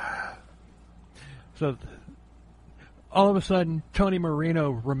 So, all of a sudden, Tony Marino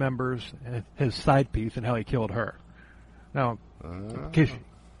remembers his side piece and how he killed her. Now, in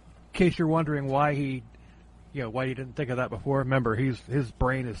case you're wondering why he didn't think of that before, remember his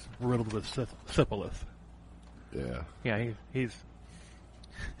brain is riddled with syphilis. Yeah. Yeah, he's.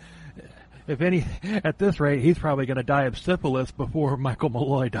 at this rate, he's probably going to die of syphilis before Michael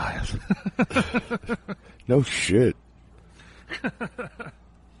Malloy dies. No shit.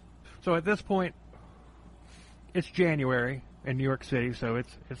 So at this point, it's January in New York City, so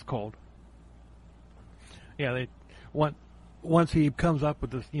it's cold. Yeah, once he comes up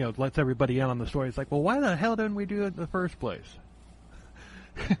with this, lets everybody in on the story. It's like, well, why the hell didn't we do it in the first place?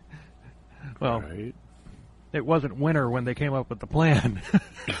 Well, right. It wasn't winter when they came up with the plan,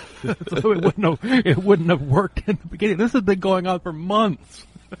 so it wouldn't have worked in the beginning. This has been going on for months.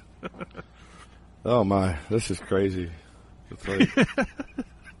 Oh my, this is crazy. It's like,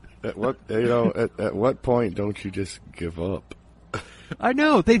 at what point don't you just give up? I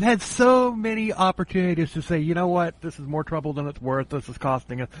know. They've had so many opportunities to say, you know what, this is more trouble than it's worth. This is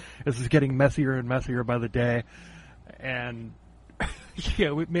costing us. This is getting messier and messier by the day. And,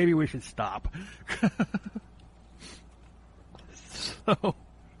 yeah, maybe we should stop.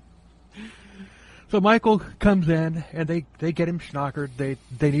 So Michael comes in, and they get him schnockered. They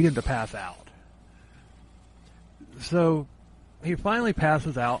need him to pass out. So he finally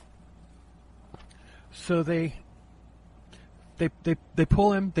passes out. So they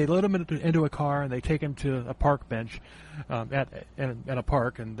pull him, they load him into a car, and they take him to a park bench at a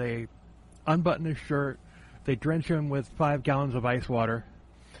park, and they unbutton his shirt. They drench him with 5 gallons of ice water.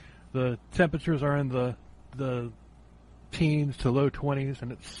 The temperatures are in the teens to low 20s,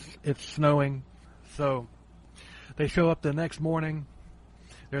 and it's snowing. So they show up the next morning.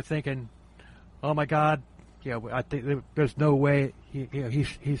 They're thinking, "Oh my God, yeah, I think there's no way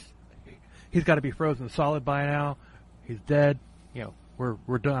he's got to be frozen solid by now. He's dead.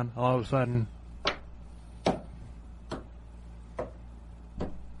 We're done." All of a sudden,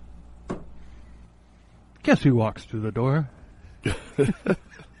 guess who walks through the door?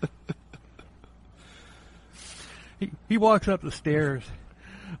 He walks up the stairs.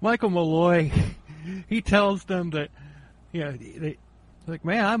 Michael Malloy. He tells them that, they like,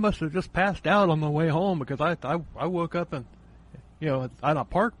 man, I must have just passed out on the way home because I woke up and on a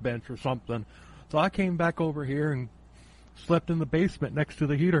park bench or something. So I came back over here and slept in the basement next to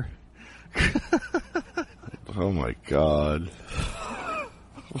the heater. Oh my God.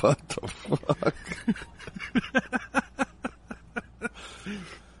 What the fuck?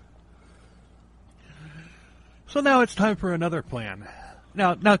 So now it's time for another plan.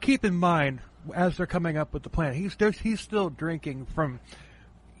 Now keep in mind, as they're coming up with the plan, he's still drinking from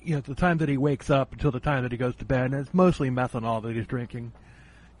the time that he wakes up until the time that he goes to bed, and it's mostly methanol that he's drinking.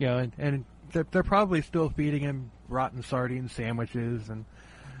 And they're probably still feeding him rotten sardine sandwiches and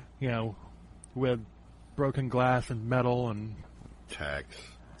with broken glass and metal and tax,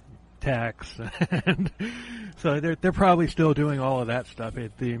 and so they're probably still doing all of that stuff.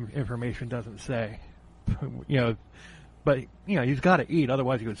 The information doesn't say, but he's got to eat,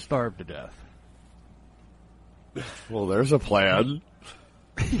 otherwise he would starve to death. Well, there's a plan.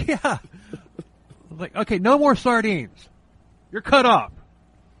 Yeah, like, okay, no more sardines. You're cut off.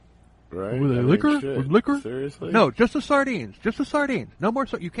 Right? With liquor? With liquor? Seriously? No, just the sardines. Just the sardines. No more.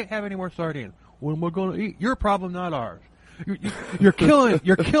 You can't have any more sardines. What am I going to eat? Your problem, not ours. You're killing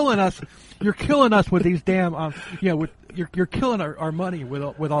us. You're killing us with these damn. You're killing our money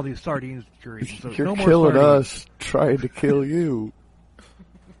with all these sardines that you're eating. So you're no more killing sardines. us, trying to kill you.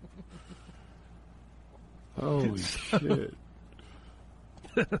 Holy shit!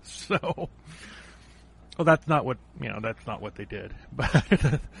 So, well, that's not what they did.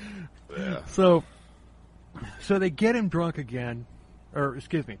 But yeah. So they get him drunk again, or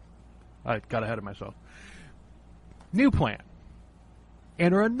excuse me, I got ahead of myself. New plan.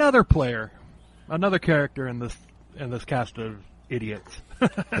 Enter another player, another character in this cast of idiots.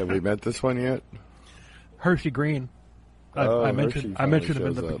 Have we met this one yet? Hershey Green. I mentioned him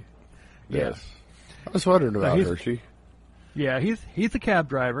in the up. Yes. I was wondering about Hershey. Yeah, he's a cab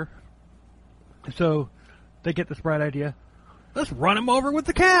driver. So they get this bright idea. Let's run him over with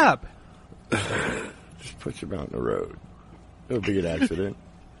the cab. Just put him out in the road. It'll be an accident.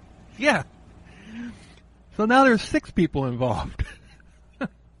 Yeah. So now there's 6 people involved.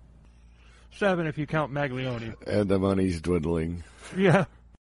 7 if you count Maglione. And the money's dwindling. Yeah.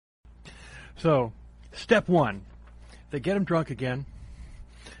 So, step 1. They get him drunk again,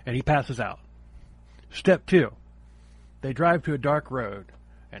 and he passes out. Step 2. They drive to a dark road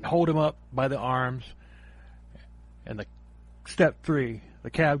and hold him up by the arms. And step 3, the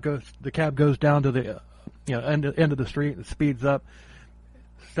cab goes down to the end of the street and speeds up.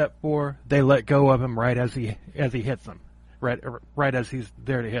 Step 4, they let go of him right as he hits them, right as he's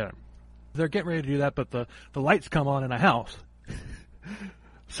there to hit him. They're getting ready to do that, but the lights come on in a house.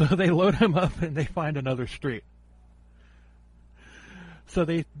 So they load him up and they find another street. So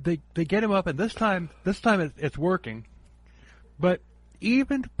they get him up, and this time it's working. But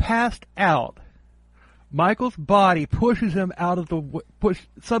even passed out, Michael's body pushes him out of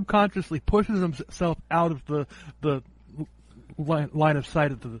subconsciously pushes himself out of the line of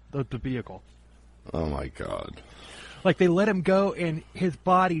sight of the vehicle. Oh my God! Like they let him go, and his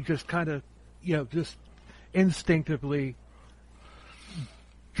body just kind of, just instinctively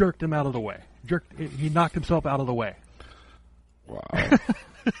jerked him out of the way. He knocked himself out of the way. Wow.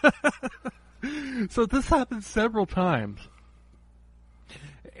 So this happened several times,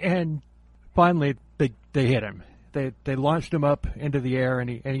 and finally they hit him. They launched him up into the air, and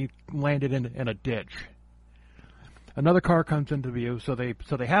he landed in a ditch. Another car comes into view, so they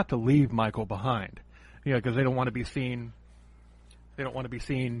have to leave Michael behind, because they don't want to be seen. They don't want to be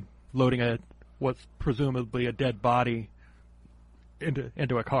seen loading what's presumably a dead body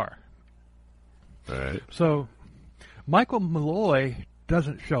into a car. All right. So Michael Malloy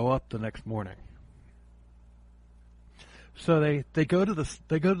doesn't show up the next morning. So they go to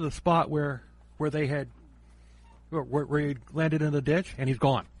the spot where he landed in the ditch, and he's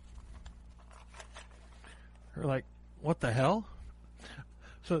gone. They're like, what the hell?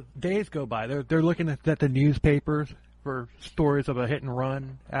 So days go by. They're looking at the newspapers for stories of a hit and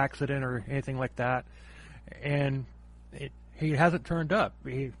run accident or anything like that, and he hasn't turned up.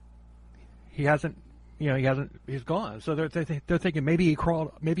 He hasn't. He's gone. So they're thinking maybe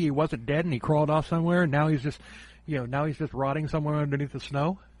he wasn't dead and he crawled off somewhere, and now he's just rotting somewhere underneath the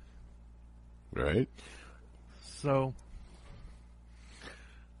snow. Right. So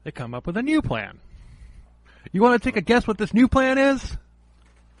they come up with a new plan. You want to take a guess what this new plan is?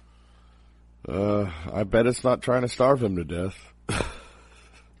 I bet it's not trying to starve him to death.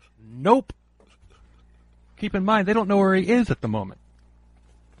 Nope. Keep in mind, they don't know where he is at the moment.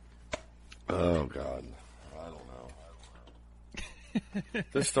 Oh, God. I don't know.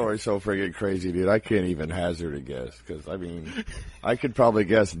 This story's so friggin' crazy, dude. I can't even hazard a guess. Because, I could probably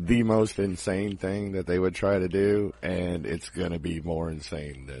guess the most insane thing that they would try to do, and it's going to be more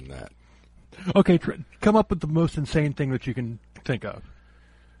insane than that. Okay, come up with the most insane thing that you can think of.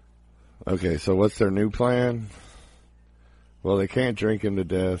 Okay, so what's their new plan? Well, they can't drink him to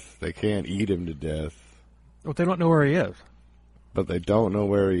death. They can't eat him to death. Well, they don't know where he is. But they don't know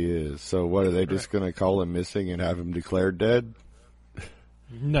where he is. So what, are they just going to call him missing and have him declared dead?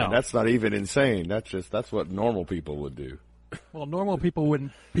 No. And that's not even insane. That's what normal people would do. Well, normal people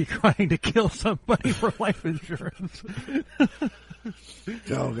wouldn't be trying to kill somebody for life insurance.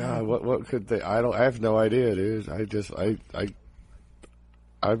 Oh God, what could they? I have no idea, dude.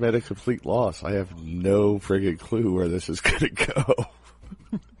 I'm at a complete loss. I have no friggin' clue where this is gonna go.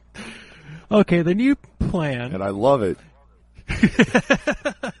 Okay, the new plan. And I love it.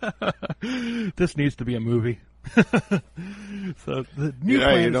 This needs to be a movie. So the new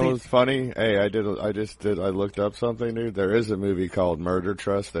plan. You know what's funny? Hey, I looked up something, dude. There is a movie called Murder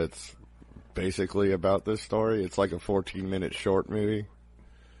Trust that's basically about this story. It's like a 14-minute short movie.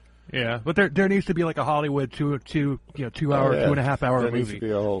 Yeah, but there needs to be like a Hollywood 2 hour, 2.5 hour there movie. Needs to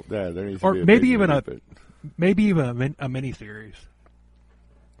be a whole, there needs or to be a maybe even movie, a mini series.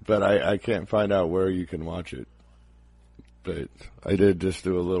 But I can't find out where you can watch it. But I did just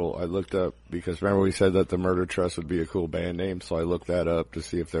do a little. I looked up because remember we said that the Murder Trust would be a cool band name, so I looked that up to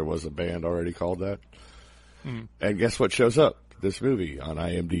see if there was a band already called that. And guess what shows up? This movie on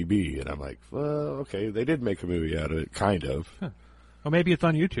IMDb, and I'm like, well, okay, they did make a movie out of it, kind of. Huh. Well, maybe it's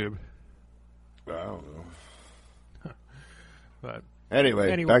on YouTube. I don't know. But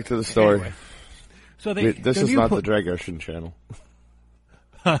anyway, back to the story. Anyway. So this is not the Drag Ocean channel.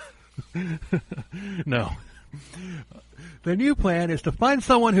 No. The new plan is to find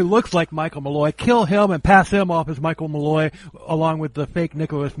someone who looks like Michael Malloy, kill him, and pass him off as Michael Malloy, along with the fake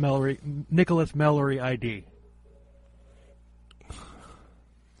Nicholas Mallory ID.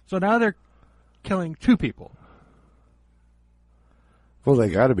 So now they're killing 2 people. Well, they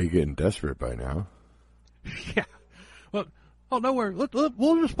got to be getting desperate by now. Yeah. Well, oh no,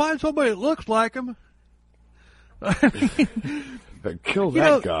 we'll just find somebody that looks like him. But kill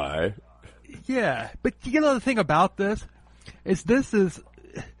that guy. Yeah, but the thing about this is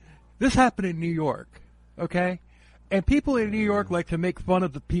this happened in New York, okay? And people in New York like to make fun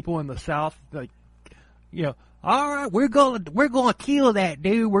of the people in the South, like, all right, we're gonna kill that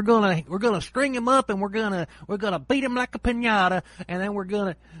dude. We're gonna string him up and we're gonna beat him like a pinata, and then we're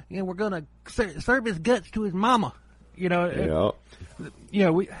gonna serve his guts to his mama. The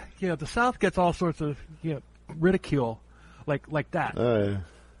South gets all sorts of ridicule like that.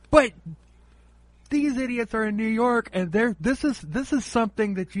 But these idiots are in New York, and this is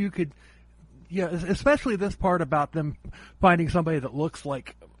something that you could yeah, especially this part about them finding somebody that looks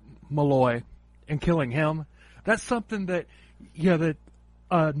like Malloy and killing him. That's something that, that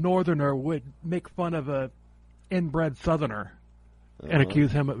a Northerner would make fun of a inbred Southerner and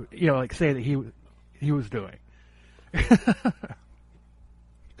accuse him of, say that he was doing.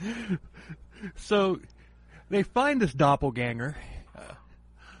 So they find this doppelganger,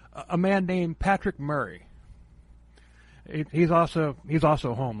 a man named Patrick Murray. He's also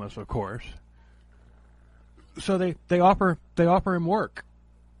homeless, of course. So they offer him work,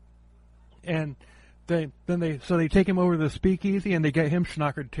 and they take him over to the speakeasy and they get him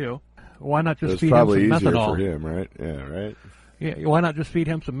schnockered too. Why not just feed him some methanol? It's probably easier for him, right? Yeah, right. Yeah, why not just feed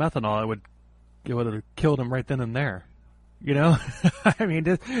him some methanol? It would have killed him right then and there. I mean,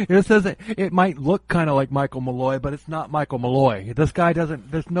 it says it might look kind of like Michael Malloy, but it's not Michael Malloy. This guy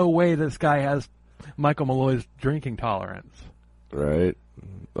doesn't. There's no way this guy has Michael Malloy's drinking tolerance. Right.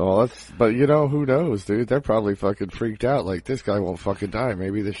 Well, but who knows, dude? They're probably fucking freaked out. Like, this guy won't fucking die.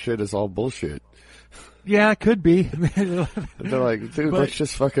 Maybe this shit is all bullshit. Yeah, it could be. They're like, dude, let's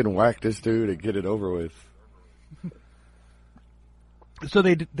just fucking whack this dude and get it over with. So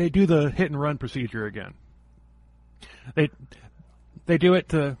they do the hit and run procedure again. They do it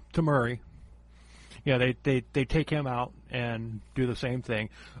to Murray. Yeah, they take him out and do the same thing.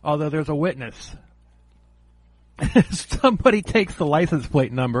 Although there's a witness. Somebody takes the license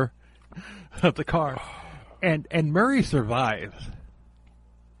plate number of the car, and Murray survives.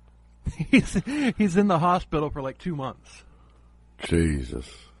 He's in the hospital for like 2 months. Jesus,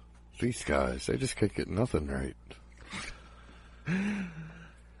 these guys, they just can't get nothing right.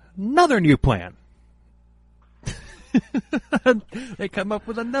 Another new plan. They come up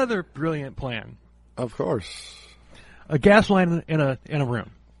with another brilliant plan. Of course, a gas line in a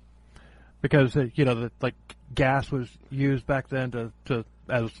room, because gas was used back then to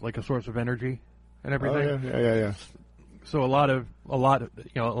as like a source of energy and everything. Oh, yeah. So a lot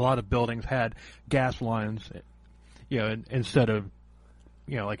of buildings had gas lines, instead of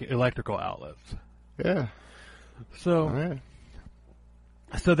like electrical outlets. Yeah. So. Oh, yeah.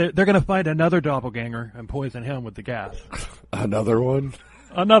 So they're going to find another doppelganger and poison him with the gas. Another one?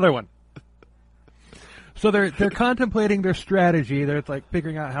 Another one. So they're contemplating their strategy. They're like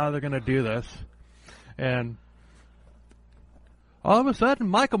figuring out how they're going to do this. And all of a sudden,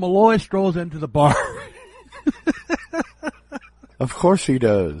 Michael Malloy strolls into the bar. Of course he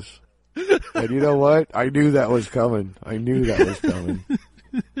does. And you know what? I knew that was coming.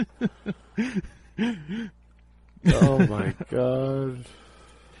 Oh my God.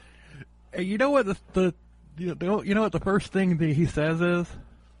 You know what the first thing that he says is?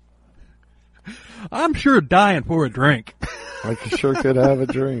 I'm sure dying for a drink. I sure could have a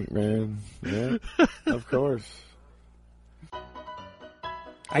drink, man. Yeah, of course.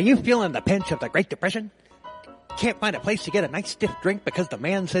 Are you feeling the pinch of the Great Depression? Can't find a place to get a nice stiff drink because the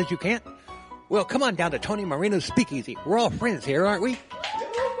man says you can't? Well, come on down to Tony Marino's Speakeasy. We're all friends here, aren't we?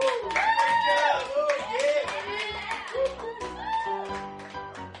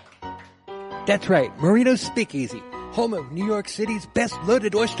 That's right, Marino's Speakeasy, home of New York City's best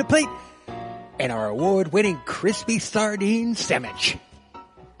loaded oyster plate and our award-winning crispy sardine sandwich.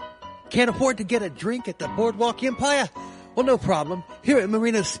 Can't afford to get a drink at the Boardwalk Empire? Well, no problem. Here at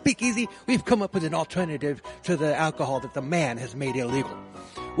Marino's Speakeasy, we've come up with an alternative to the alcohol that the man has made illegal.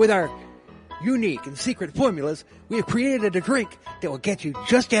 With our unique and secret formulas, we have created a drink that will get you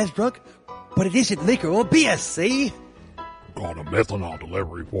just as drunk, but it isn't liquor or BS, see? Got a methanol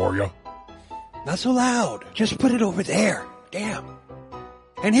delivery for you. Not so loud. Just put it over there. Damn.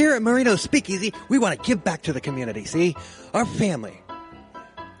 And here at Marino's Speakeasy, we want to give back to the community, see? Our family.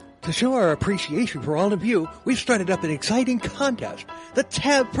 To show our appreciation for all of you, we've started up an exciting contest. The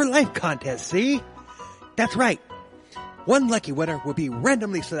Tab for Life contest, see? That's right. One lucky winner will be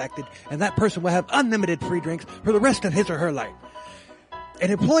randomly selected, and that person will have unlimited free drinks for the rest of his or her life.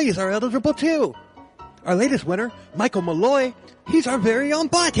 And employees are eligible too. Our latest winner, Michael Malloy, he's our very own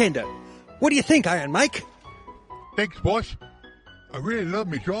bartender. What do you think, Iron Mike? Thanks, boss. I really love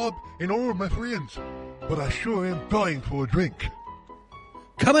my job and all of my friends, but I sure am dying for a drink.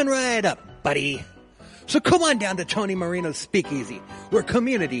 Coming right up, buddy. So come on down to Tony Marino's Speakeasy, where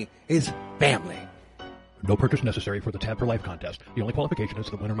community is family. No purchase necessary for the Tab for Life contest. The only qualification is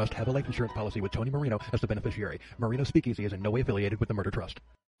the winner must have a life insurance policy with Tony Marino as the beneficiary. Marino Speakeasy is in no way affiliated with the Murder Trust.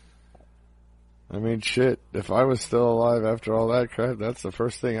 I mean, shit, if I was still alive after all that crap, that's the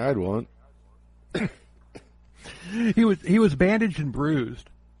first thing I'd want. He was bandaged and bruised.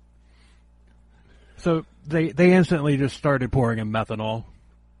 So they instantly just started pouring him methanol.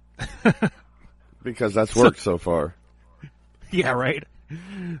 Because that's worked so far. Yeah, right.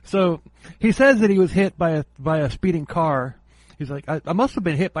 So he says that he was hit by a speeding car. He's like, I must have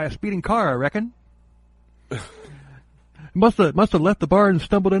been hit by a speeding car, I reckon. Must have left the bar and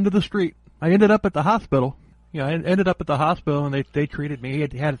stumbled into the street. I ended up at the hospital. I ended up at the hospital, and they treated me.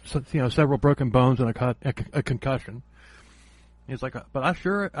 He had several broken bones and a concussion. He's like, but I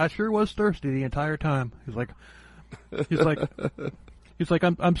sure was thirsty the entire time. He's like,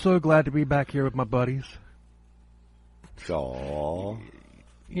 I'm so glad to be back here with my buddies. Aww.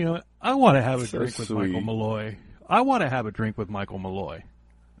 I want to have a drink with sweet. Michael Malloy. I want to have a drink with Michael Malloy.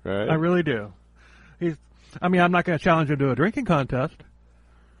 Right? I really do. I'm not going to challenge him to a drinking contest.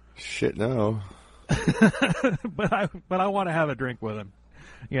 Shit, no. but I want to have a drink with him.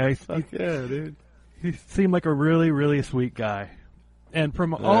 Yeah, dude. He seemed like a really, really sweet guy, and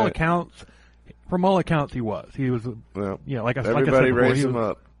from all accounts, he was. He was. Well, like I everybody said before, raise him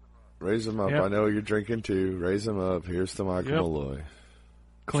up. Raise him up. Yep. I know you're drinking too. Raise him up. Here's to Michael Malloy.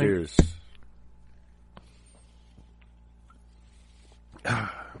 Clink. Cheers. To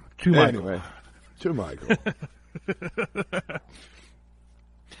Michael. Anyway, to Michael.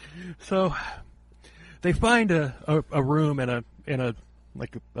 So they find a room in a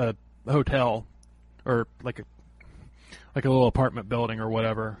hotel, or like a little apartment building or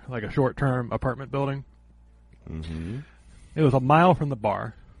whatever, like a short-term apartment building. Mm-hmm. It was a mile from the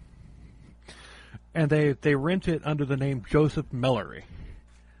bar, and they rent it under the name Joseph Malloy.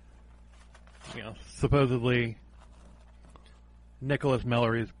 Supposedly Nicholas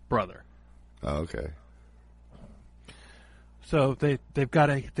Mallory's brother. Oh, okay. So they've got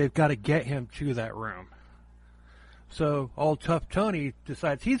to get him to that room. So old Tough Tony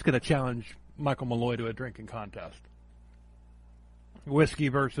decides he's going to challenge Michael Malloy to a drinking contest. Whiskey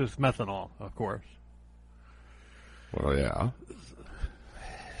versus methanol, of course. Well, yeah.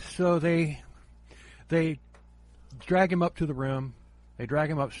 So they drag him up to the room. They drag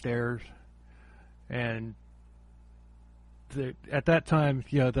him upstairs, and at that time,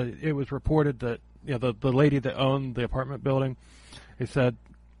 it was reported that the lady that owned the apartment building, they said,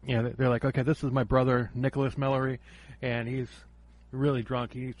 they're like, okay, this is my brother Nicholas Malloy, and he's really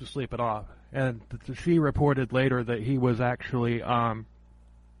drunk. He needs to sleep it off. And she reported later that he was actually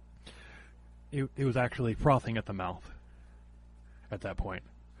he was actually frothing at the mouth at that point.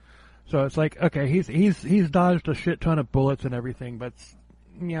 So it's like, okay, he's dodged a shit ton of bullets and everything, but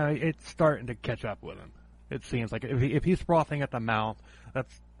it's starting to catch up with him. It seems like if he's frothing at the mouth,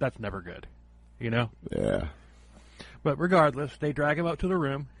 that's never good, Yeah. But regardless, they drag him up to the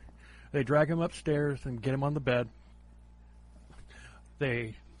room. They drag him upstairs and get him on the bed.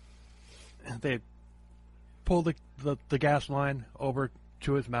 They pull the gas line over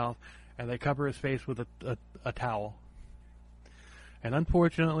to his mouth, and they cover his face with a towel. And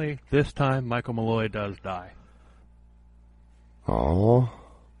unfortunately, this time Michael Malloy does die. Oh.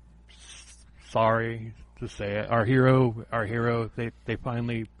 Sorry to say it. Our hero, they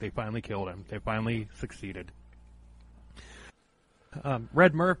finally killed him. They finally succeeded.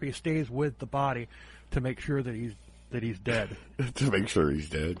 Red Murphy stays with the body to make sure that he's dead. To make sure he's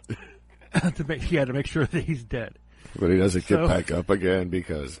dead. to make sure that he's dead. But he doesn't get back up again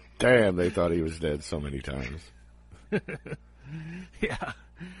because, damn, they thought he was dead so many times. Yeah.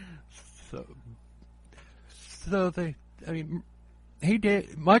 So he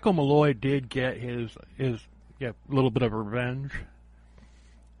did. Michael Malloy did get his little bit of revenge,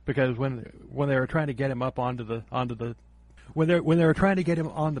 because when they were trying to get him up when they were trying to get him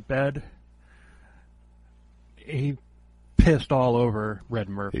on the bed, he pissed all over Red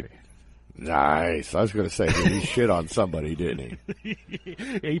Murphy. Nice. I was going to say, he shit on somebody, didn't he?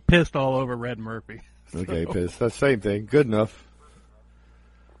 He pissed all over Red Murphy. Okay, pissed. That's the same thing. Good enough.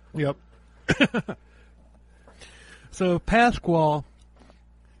 Yep. So Pasquale,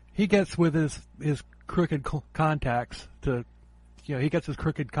 he gets with his crooked contacts to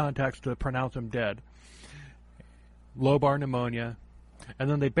pronounce him dead. Lobar pneumonia, and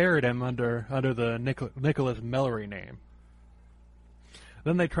then they buried him under the Nicholas Malloy name.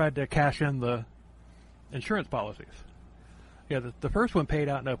 Then they tried to cash in the insurance policies. Yeah, the first one paid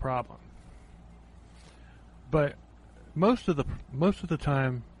out no problem. But most of the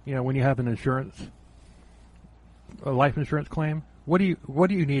time, when you have a life insurance claim, what do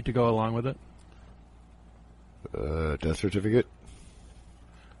you need to go along with it? Death certificate.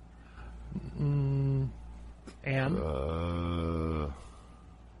 And I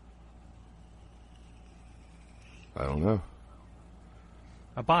don't know.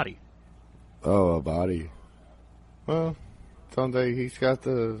 A body. Oh, a body. Well, don't they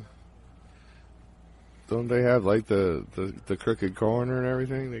have like the crooked coroner and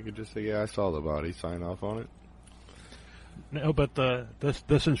everything? They could just say, yeah, I saw the body, sign off on it. No, but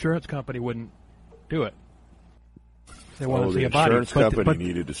this insurance company wouldn't do it. They wanted to see a body. The insurance company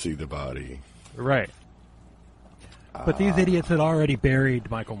needed to see the body. Right. But these idiots had already buried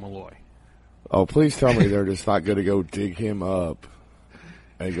Michael Malloy. Oh, please tell me they're just not going to go dig him up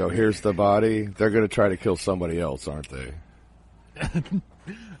and go, here's the body. They're going to try to kill somebody else, aren't they?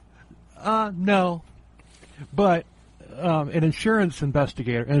 No. But an insurance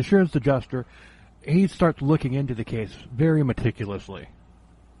investigator, an insurance adjuster, he starts looking into the case very meticulously.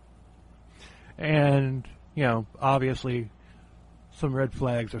 And, obviously some red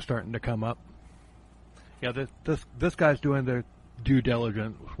flags are starting to come up. Yeah, this guy's doing their due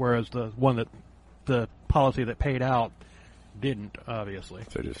diligence, whereas the policy that paid out didn't, obviously.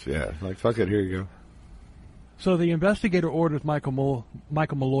 So just, fuck it, here you go. So the investigator orders Michael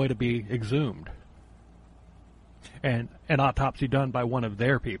Malloy to be exhumed and an autopsy done by one of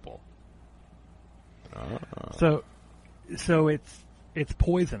their people. So it's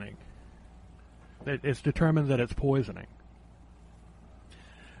poisoning. It's determined that it's poisoning.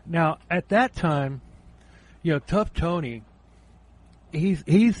 Now, at that time, Tough Tony, he's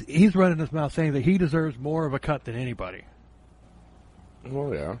running his mouth saying that he deserves more of a cut than anybody.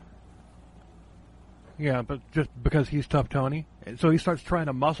 Oh yeah. Yeah, but just because he's Tough Tony, so he starts trying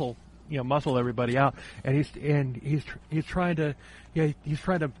to muscle everybody out, and he's trying to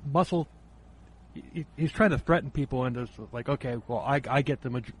muscle. He's trying to threaten people into like, okay, well, I get the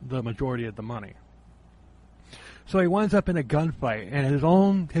majority of the money. So he winds up in a gunfight, and his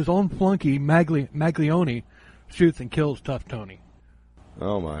own flunky Maglione shoots and kills Tough Tony.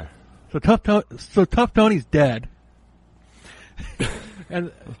 Oh my! So Tough Tony's dead,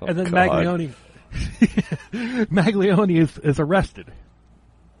 and then God. Maglione is arrested.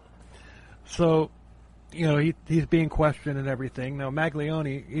 So, he's being questioned and everything. Now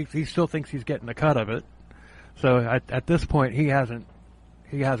Maglione, he still thinks he's getting a cut of it. So at this point, he hasn't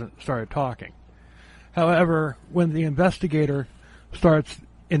started talking. However, when the investigator starts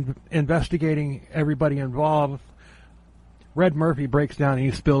investigating everybody involved, Red Murphy breaks down and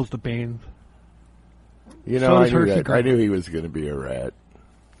he spills the beans. I knew he was going to be a rat.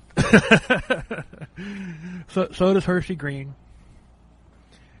 So does Hershey Green.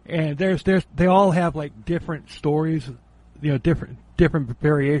 And they all have like different stories, different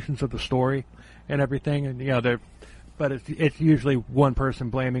variations of the story and everything, and but it's usually one person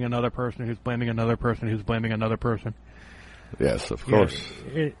blaming another person who's blaming another person who's blaming another person. Yes, of course.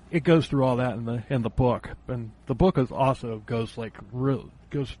 It goes through all that in the book, and the book goes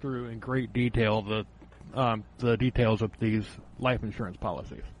through in great detail the details of these life insurance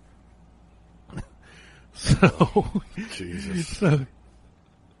policies. So, Jesus.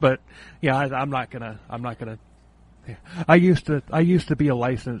 But yeah, I'm not gonna. I used to be a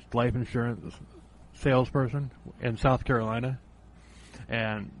licensed life insurance salesperson in South Carolina,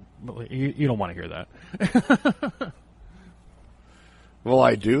 and you don't want to hear that. Well,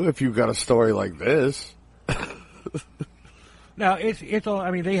 I do. If you've got a story like this. Now it's all.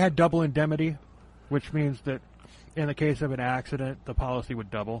 I mean, they had double indemnity, which means that in the case of an accident, the policy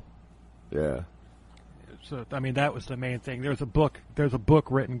would double. Yeah. So, I mean, that was the main thing. There's a book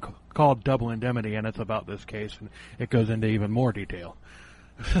written called Double Indemnity, and it's about this case, and it goes into even more detail.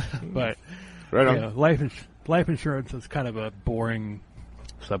 But right on. Life insurance is kind of a boring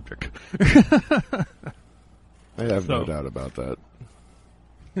subject. I have no doubt about that.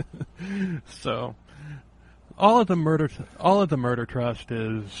 So, all of the murder trust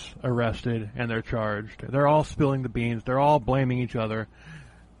is arrested, and they're charged. They're all spilling the beans. They're all blaming each other,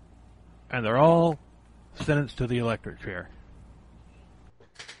 and they're all sentenced to the electric chair.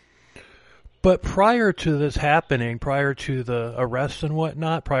 But prior to this happening, prior to the arrests and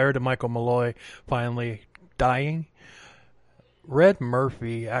whatnot, prior to Michael Malloy finally dying, Red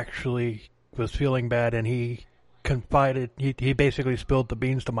Murphy actually was feeling bad, and he confided, he basically spilled the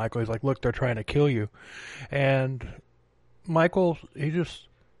beans to Michael. He's like, look, they're trying to kill you. And Michael, he just,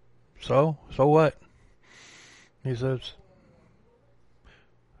 so what? He says,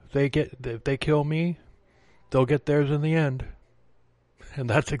 if they kill me, they'll get theirs in the end. And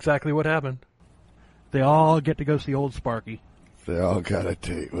that's exactly what happened. They all get to go see old Sparky. They all got a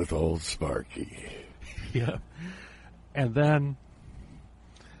date with old Sparky. Yeah. And then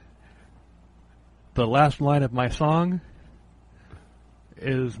the last line of my song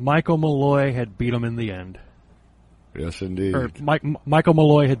is Michael Malloy had beat him in the end. Yes, indeed. Or Michael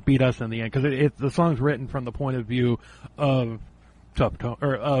Malloy had beat us in the end, because the song's written from the point of view of Tony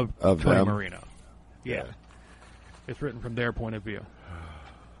Marino. Yeah. It's written from their point of view.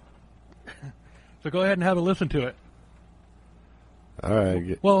 So go ahead and have a listen to it. All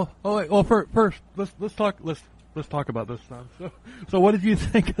right. Well, first let's talk. let's talk about this now. So what did you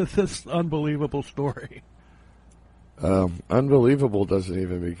think of this unbelievable story? Unbelievable doesn't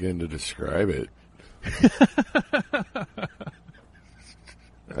even begin to describe it.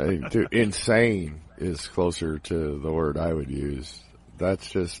 Dude, insane is closer to the word I would use. That's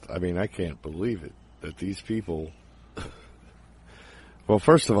just, I mean, I can't believe it that these people. Well,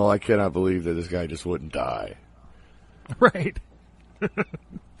 first of all, I cannot believe that this guy just wouldn't die. Right.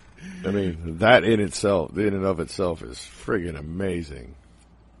 I mean, that in and of itself is friggin' amazing.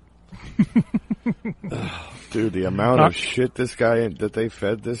 Dude, the amount of shit that they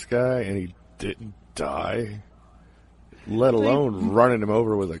fed this guy and he didn't die, let alone running him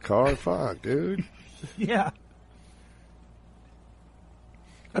over with a car. Fuck, dude. Yeah.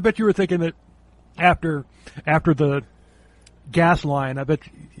 I bet you were thinking that after the gas line, I bet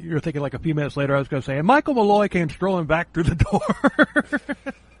you were thinking like a few minutes later I was going to say, and Michael Malloy came strolling back through the door.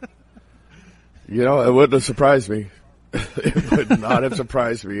 You know, it wouldn't have surprised me. It would not have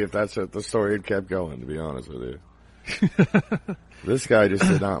surprised me if that's what the story had kept going, to be honest with you. This guy just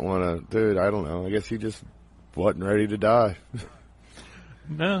did not want to, dude, I don't know. I guess he just wasn't ready to die.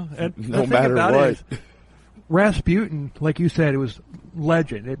 No. And no matter what. Rasputin, like you said, it was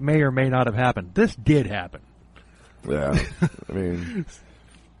legend. It may or may not have happened. This did happen. Yeah. I mean,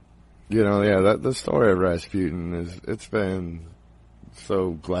 you know, yeah, the story of Rasputin it's been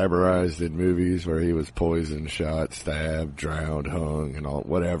so glamorized in movies where he was poisoned, shot, stabbed, drowned, hung, and all,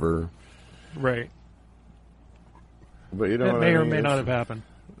 whatever. Right. But you know, it may or may not have happened.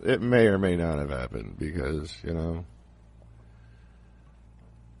 It may or may not have happened because, you know,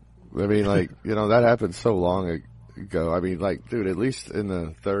 I mean, like, you know, that happened so long ago. I mean, like, dude, at least in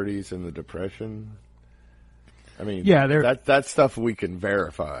the 30s and the Depression. I mean, yeah, that stuff we can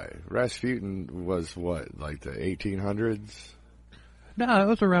verify. Rasputin was what, like the 1800s? No, it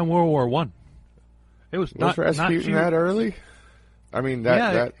was around World War One. It was not Rasputin that early? I mean,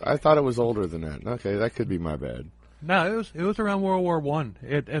 that I thought it was older than that. Okay, that could be my bad. No, it was around World War One.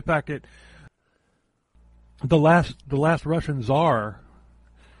 In fact, the last Russian Tsar,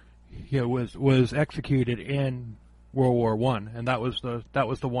 was executed in World War One, and that was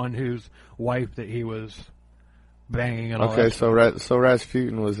the one whose wife that he was banging and all that. Okay, so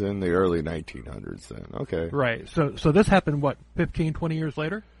Rasputin was in the early 1900s then. Okay. Right. So this happened, what, 15, 20 years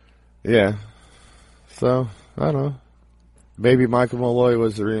later? Yeah. So, I don't know. Maybe Michael Malloy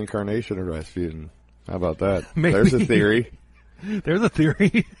was the reincarnation of Rasputin. How about that? Maybe. There's a theory. There's a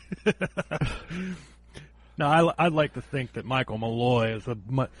theory. No, I'd like to think that Michael Malloy is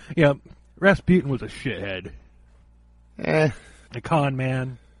Rasputin was a shithead. A con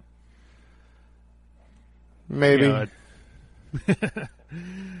man. Maybe.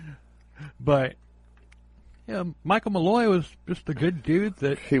 But, Michael Malloy was just a good dude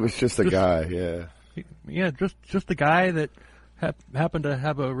that... He was just a guy, yeah. Yeah, just a guy that happened to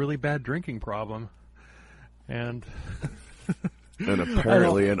have a really bad drinking problem. And... and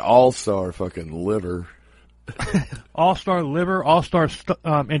apparently an all-star fucking liver. All-star liver, all-star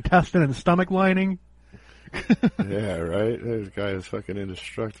intestine and stomach lining. Yeah, right? This guy is fucking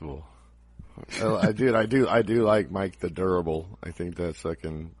indestructible. I do like Mike the Durable. I think that's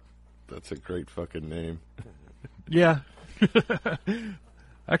a great fucking name. Yeah.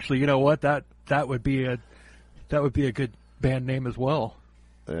 Actually, you know what? That would be a good band name as well.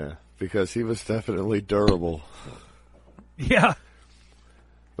 Yeah, because he was definitely durable. Yeah.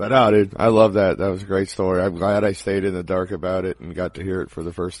 But no, dude, I love that. That was a great story. I'm glad I stayed in the dark about it and got to hear it for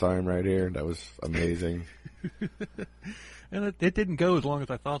the first time right here. That was amazing. And it didn't go as long as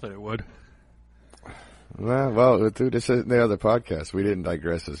I thought that it would. Well, dude, this isn't the other podcast. We didn't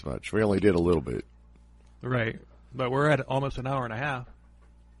digress as much. We only did a little bit. Right. But we're at almost an hour and a half.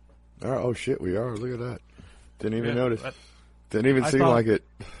 Oh, shit, we are. Look at that. Didn't even notice. Didn't even seem like it.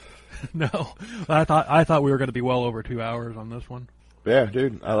 No. I thought we were going to be well over 2 hours on this one. Yeah,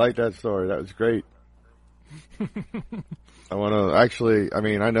 dude, I like that story. That was great. I want to actually, I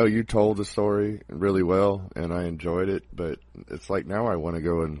mean, I know you told the story really well, and I enjoyed it, but it's like now I want to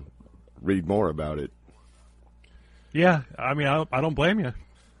go and read more about it. Yeah, I mean, I don't blame you.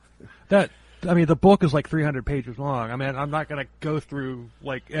 The book is like 300 pages long. I mean, I'm not going to go through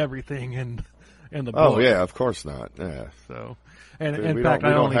like everything in the book. Oh yeah, of course not. Yeah. So, and dude, in fact,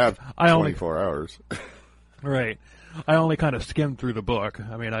 I only 24 hours. Right. I only kind of skimmed through the book.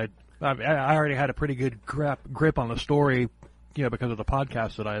 I mean, I already had a pretty good grip on the story, because of the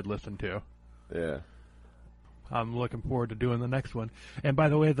podcast that I had listened to. Yeah. I'm looking forward to doing the next one. And by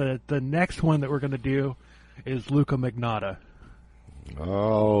the way, the next one that we're going to do is Luca Magnotta.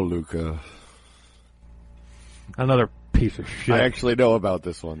 Oh, Luca. Another piece of shit. I actually know about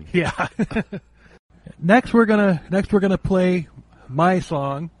this one. Yeah. next we're gonna play my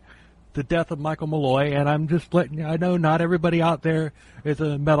song, "The Death of Michael Malloy," and I'm just letting you. I know not everybody out there is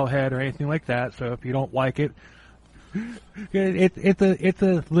a metalhead or anything like that, so if you don't like it, it's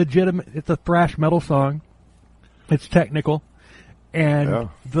a legitimate, it's a thrash metal song. It's technical, and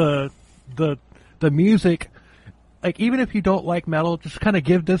the music. Like, even if you don't like metal, just kind of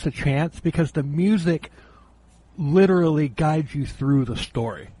give this a chance, because the music literally guides you through the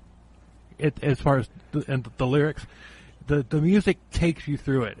story. As far as the lyrics, the music takes you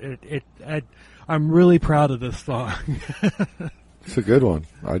through it. I'm really proud of this song. It's a good one.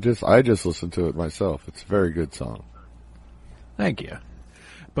 I just listened to it myself. It's a very good song. Thank you.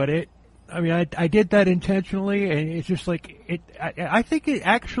 But I did that intentionally, and it's just like I think it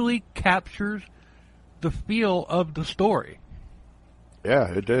actually captures the feel of the story. Yeah,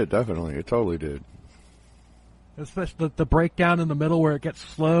 it did, definitely. It totally did. Especially the breakdown in the middle where it gets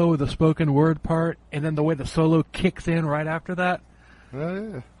slow, the spoken word part, and then the way the solo kicks in right after that.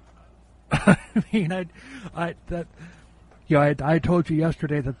 Yeah. I mean, I told you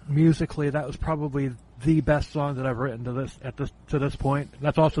yesterday that musically that was probably the best song that I've written to this point.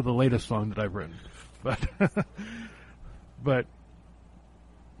 That's also the latest song that I've written. But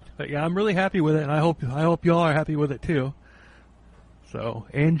yeah, I'm really happy with it, and I hope y'all are happy with it too. So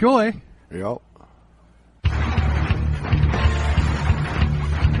enjoy. Yep.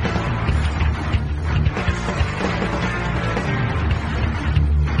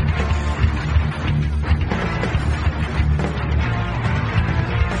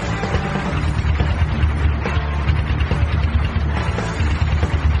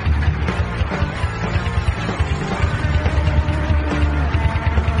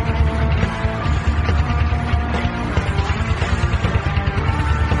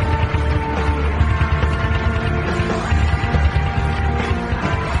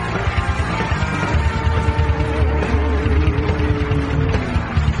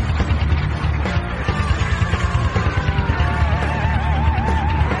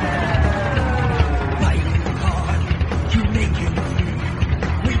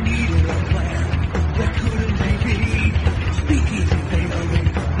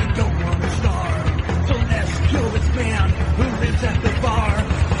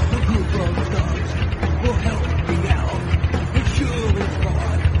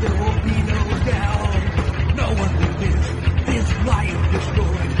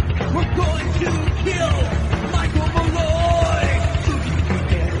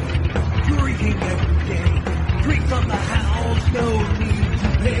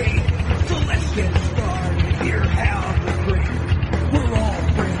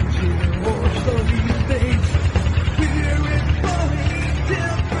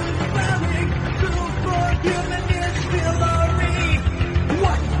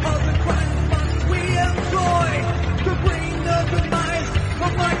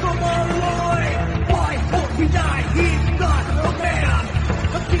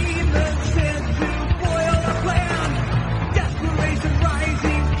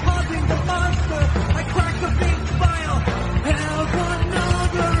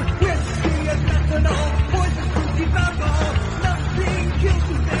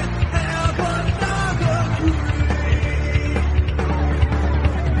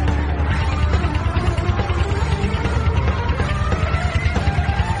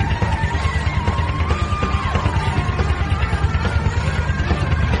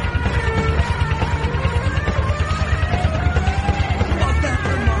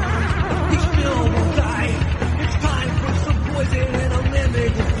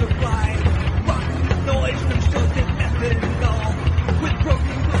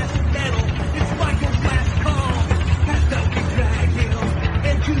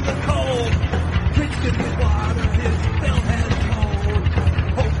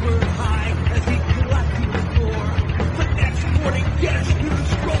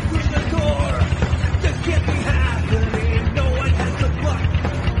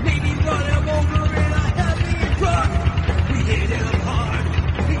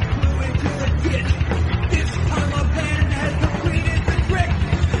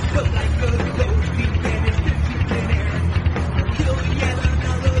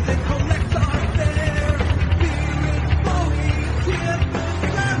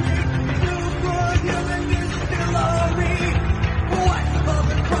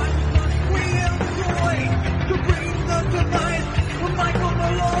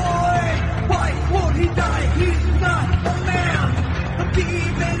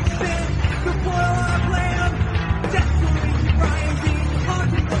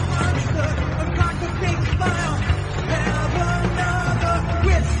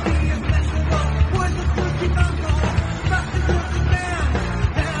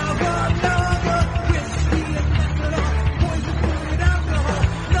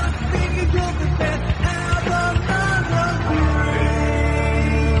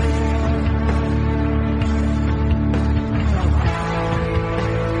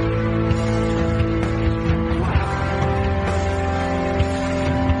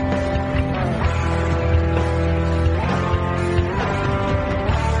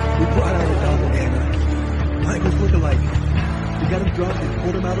 got him drugged and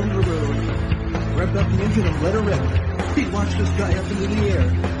pulled him out on the road. Revved up the engine and let her rip. He'd watched this guy up into the air.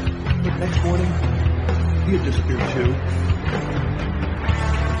 But next morning, he had disappeared too.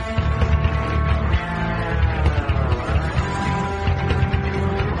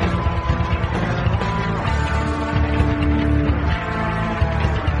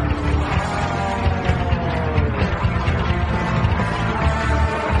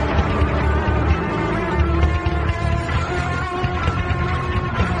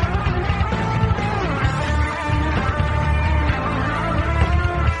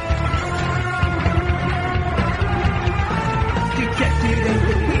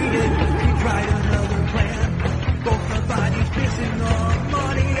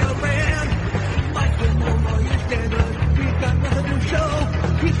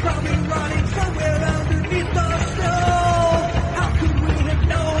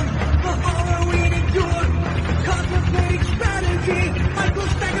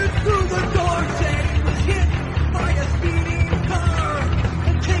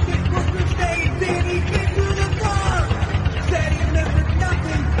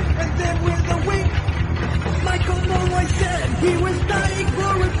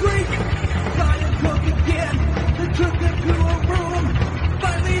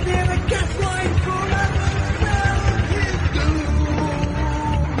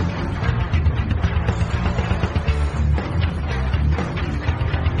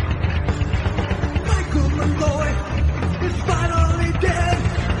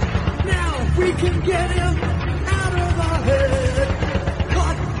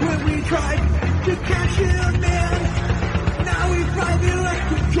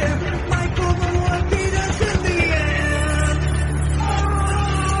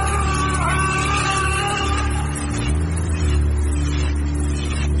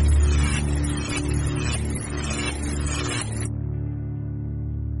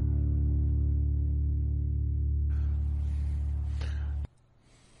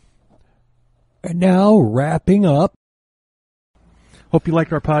 And now, wrapping up. Hope you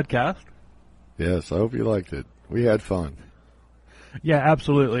liked our podcast. Yes, I hope you liked it. We had fun. Yeah,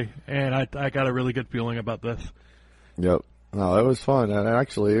 absolutely. And I got a really good feeling about this. Yep. No, it was fun. And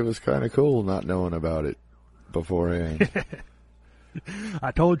actually, it was kind of cool not knowing about it beforehand.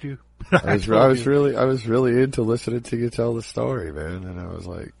 I told you. I was really into listening to you tell the story, man. And I was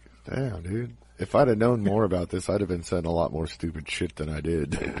like, damn, dude. If I'd have known more about this, I'd have been saying a lot more stupid shit than I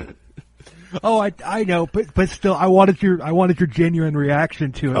did. Oh, I know, but still, I wanted your genuine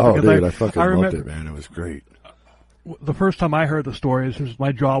reaction to it. Oh, dude, I fucking loved it, man. It was great. The first time I heard the story,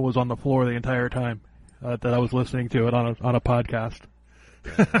 my jaw was on the floor the entire time that I was listening to it on a podcast.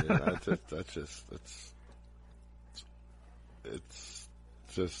 Yeah, it's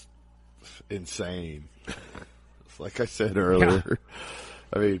just insane. It's like I said earlier. Yeah.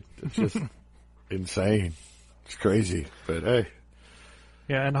 I mean, it's just insane. It's crazy, but hey.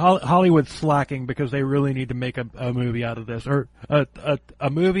 Yeah, and Hollywood's slacking because they really need to make a movie out of this, or a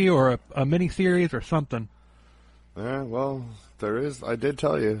movie or a miniseries or something. Yeah, well, there is. I did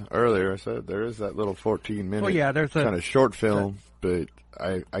tell you earlier. I said there is that little 14-minute there's kind of short film, but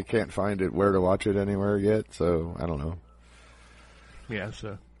I can't find it where to watch it anywhere yet, so I don't know. Yeah,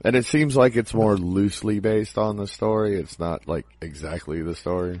 so. And it seems like it's more loosely based on the story. It's not like exactly the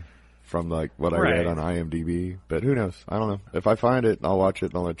story from like what I read on IMDb, but who knows? I don't know. If I find it, I'll watch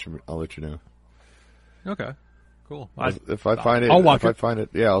it and I'll let you know. Okay, cool. If I find it, I'll watch it. If I find it,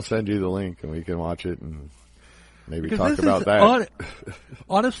 yeah, I'll send you the link and we can watch it and maybe talk about that.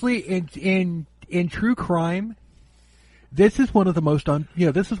 Honestly, in true crime, this is one of the most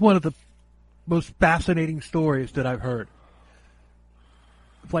this is one of the most fascinating stories that I've heard.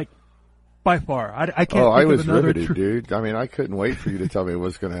 Like, by far. I can't think I was of another riveted, dude. I mean, I couldn't wait for you to tell me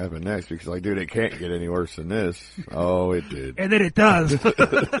what's going to happen next because, like, dude, it can't get any worse than this. Oh, it did. And then it does.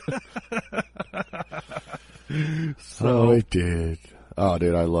 Oh, it did. Oh,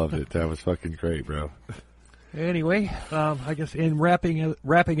 dude, I loved it. That was fucking great, bro. Anyway, I guess in wrapping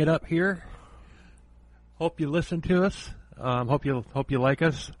it up here, hope you listen to us. Hope you like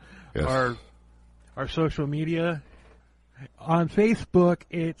us. Yes. Our social media. On Facebook,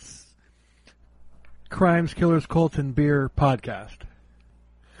 it's Crimes, Killers, Cults, and Beer podcast.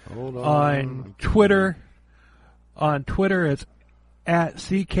 Hold on. Twitter, it's at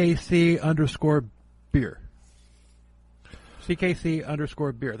CKC_beer.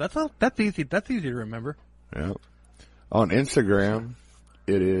 CKC_beer. That's easy. That's easy to remember. Yeah. On Instagram,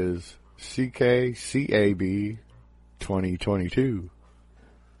 it is CKCAB 2022.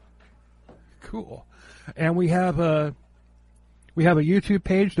 Cool. And we have a YouTube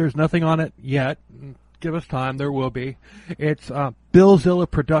page. There's nothing on it yet give us time. There will be. It's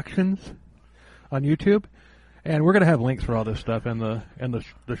Billzilla Productions on YouTube, and we're going to have links for all this stuff in the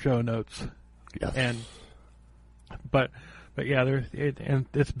show notes. Yes. But yeah, and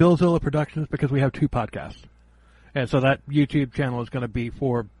it's Billzilla Productions because we have 2 podcasts, and so that YouTube channel is going to be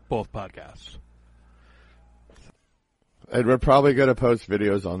for both podcasts. And we're probably going to post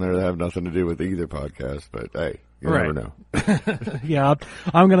videos on there that have nothing to do with either podcast, but hey, you never know. Yeah,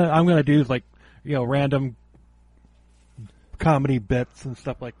 I'm gonna do like, random comedy bits and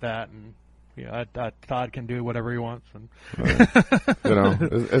stuff like that, and Todd can do whatever he wants. And right.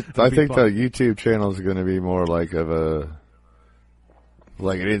 I think the YouTube channel is going to be more like an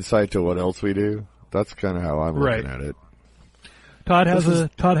insight to what else we do. That's kind of how I'm looking at it. Todd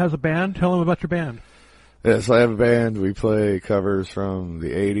has a band. Tell him about your band. Yes, I have a band. We play covers from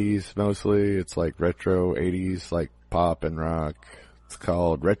the 80s mostly. It's like retro 80s, like pop and rock. It's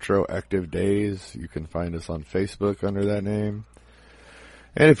called Retroactive Days. You can find us on Facebook under that name.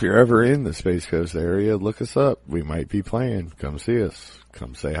 And if you're ever in the Space Coast area, look us up. We might be playing. Come see us.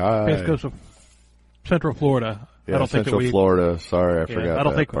 Come say hi. Space Coast of Central Florida. Yeah, Central Florida. Sorry, I forgot. I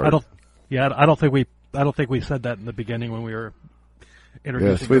don't think we said that in the beginning when we were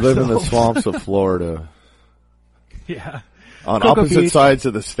introducing. Yes, we live in the swamps of Florida. Yeah. On Cocoa opposite Beach. sides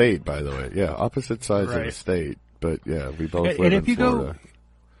of the state, by the way. Yeah, opposite sides of the state. But yeah, we both live in Florida.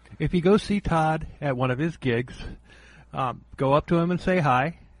 If you go see Todd at one of his gigs, go up to him and say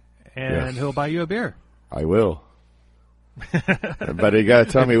hi, and he'll buy you a beer. I will. But you got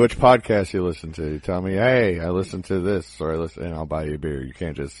to tell me which podcast you listen to. Tell me, hey, I listen to this, or and I'll buy you a beer. You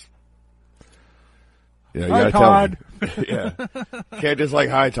can't just. You Hi, gotta Todd. Tell me. Yeah. Can't just like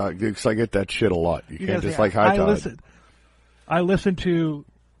hi Todd, because I get that shit a lot. You can't just like hi Todd. I listen to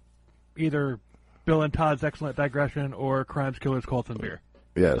either Bill and Todd's Excellent Digression or Crimes, Killers, Cults, and Beer.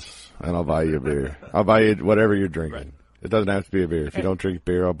 Yes, and I'll buy you a beer. I'll buy you whatever you're drinking. Right. It doesn't have to be a beer. If you don't drink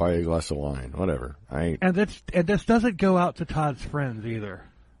beer, I'll buy you a glass of wine. Whatever. And this doesn't go out to Todd's friends either.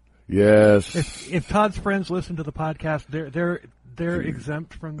 Yes. If Todd's friends listen to the podcast, they're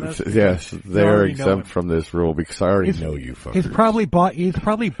exempt from this. Yes, they're exempt from this rule because I already know you fuckers.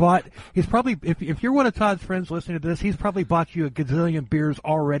 If you're one of Todd's friends listening to this, he's probably bought you a gazillion beers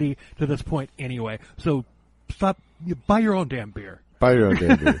already to this point anyway. So buy your own damn beer. Buy your own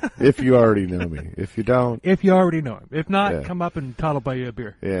damn beer. If you already know me. If you don't. If you already know him. If not, come up and Todd will buy you a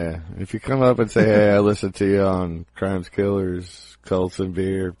beer. Yeah. If you come up and say, hey, I listened to you on Crimes, Killers, Cults, and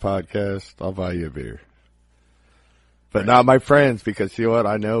Beer podcast, I'll buy you a beer. But not my friends, because you know what?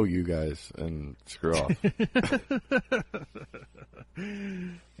 I know you guys, and screw off.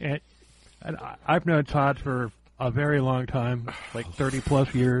 and I've known Todd for a very long time, like 30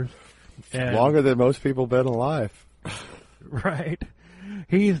 plus years. And longer than most people been alive. Right.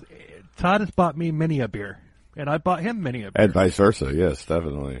 Todd has bought me many a beer, and I bought him many a beer. And vice versa, yes,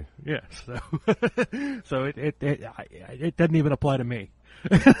 definitely. Yes, so it doesn't even apply to me.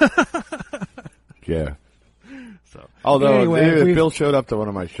 Yeah. So, although anyway, if Bill showed up to one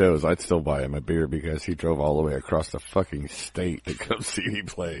of my shows, I'd still buy him a beer because he drove all the way across the fucking state to come see me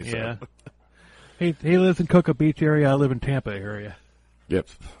play. So. Yeah. He lives in Cocoa Beach area. I live in Tampa area. Yep.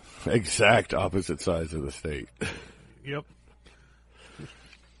 Exact opposite sides of the state. Yep.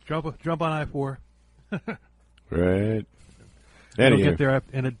 Jump on I-4. Right. You'll get there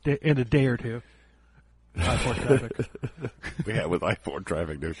in a day or two. I-4 traffic. Yeah, with I-4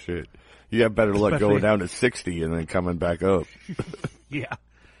 traffic, no shit. You have better luck going down to 60 and then coming back up. Yeah.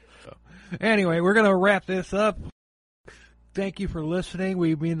 So, anyway, we're going to wrap this up. Thank you for listening.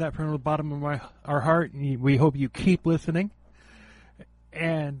 We mean that from the bottom of our heart, and we hope you keep listening.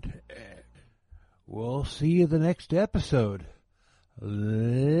 And we'll see you the next episode.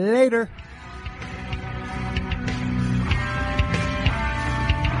 Later.